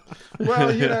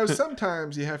 Well,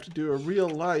 sometimes you have to do a real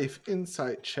life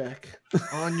insight check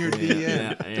on your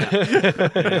DM.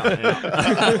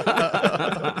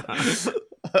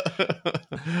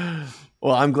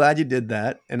 Well, I'm glad you did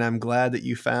that, and I'm glad that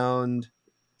you found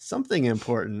something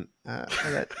important.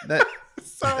 That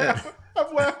Sorry,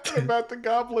 I'm laughing about the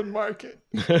goblin market.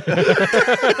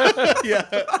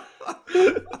 yeah.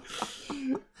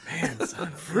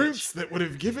 Fruits that would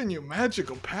have given you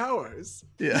magical powers.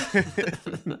 Yeah.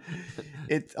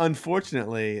 It's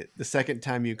unfortunately the second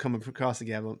time you come across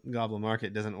the goblin market,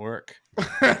 it doesn't work.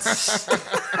 It's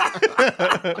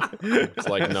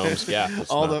like Gnome's Gap. It's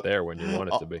All not the- there when you want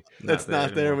it to be. That's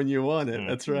not there when you want it.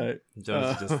 That's right.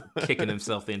 Jonas is just kicking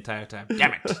himself the entire time.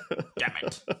 Damn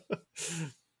it.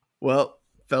 Well,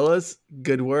 fellas,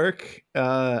 good work.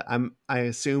 I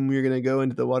assume you're gonna go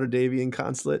into the Waterdavian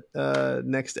consulate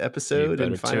next You episode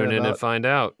better and find tune out in about. and find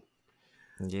out.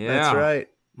 Yeah. That's right.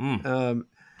 Mm.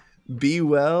 Be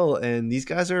well, and these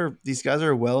guys are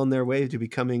well on their way to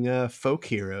becoming folk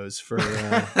heroes for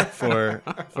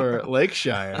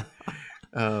Lakeshire.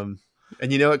 And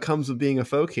it comes with being a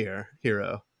folk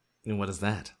hero. And what is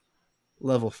that?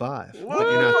 Level 5. But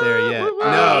you're not there yet.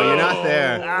 No, you're not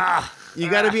there. You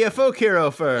got to be a folk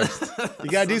hero first. You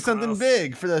got to do something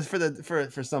big for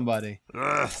somebody.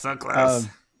 So close.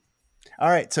 All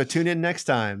right, so tune in next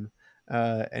time,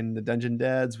 and the Dungeon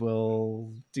Dads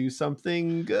will do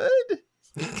something good.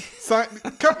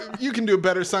 You can do a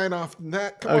better sign off than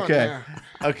that. Come Okay. on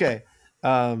now. Okay.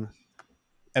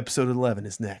 Episode 11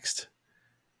 is next.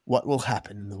 What will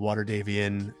happen in the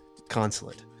Waterdavian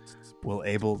consulate? Will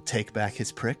Abel take back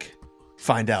his prick?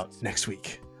 Find out next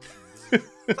week.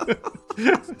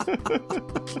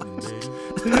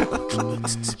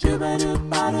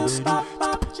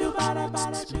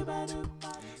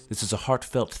 This is a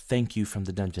heartfelt thank you from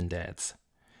the Dungeon Dads.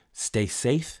 Stay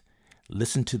safe,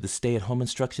 listen to the stay-at-home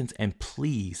instructions, and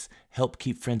please help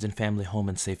keep friends and family home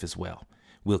and safe as well.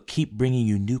 We'll keep bringing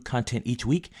you new content each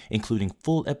week, including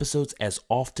full episodes as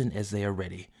often as they are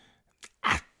ready.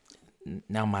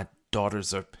 Now my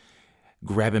daughters are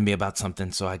grabbing me about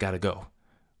something, so I gotta go.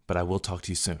 But I will talk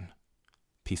to you soon.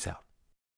 Peace out.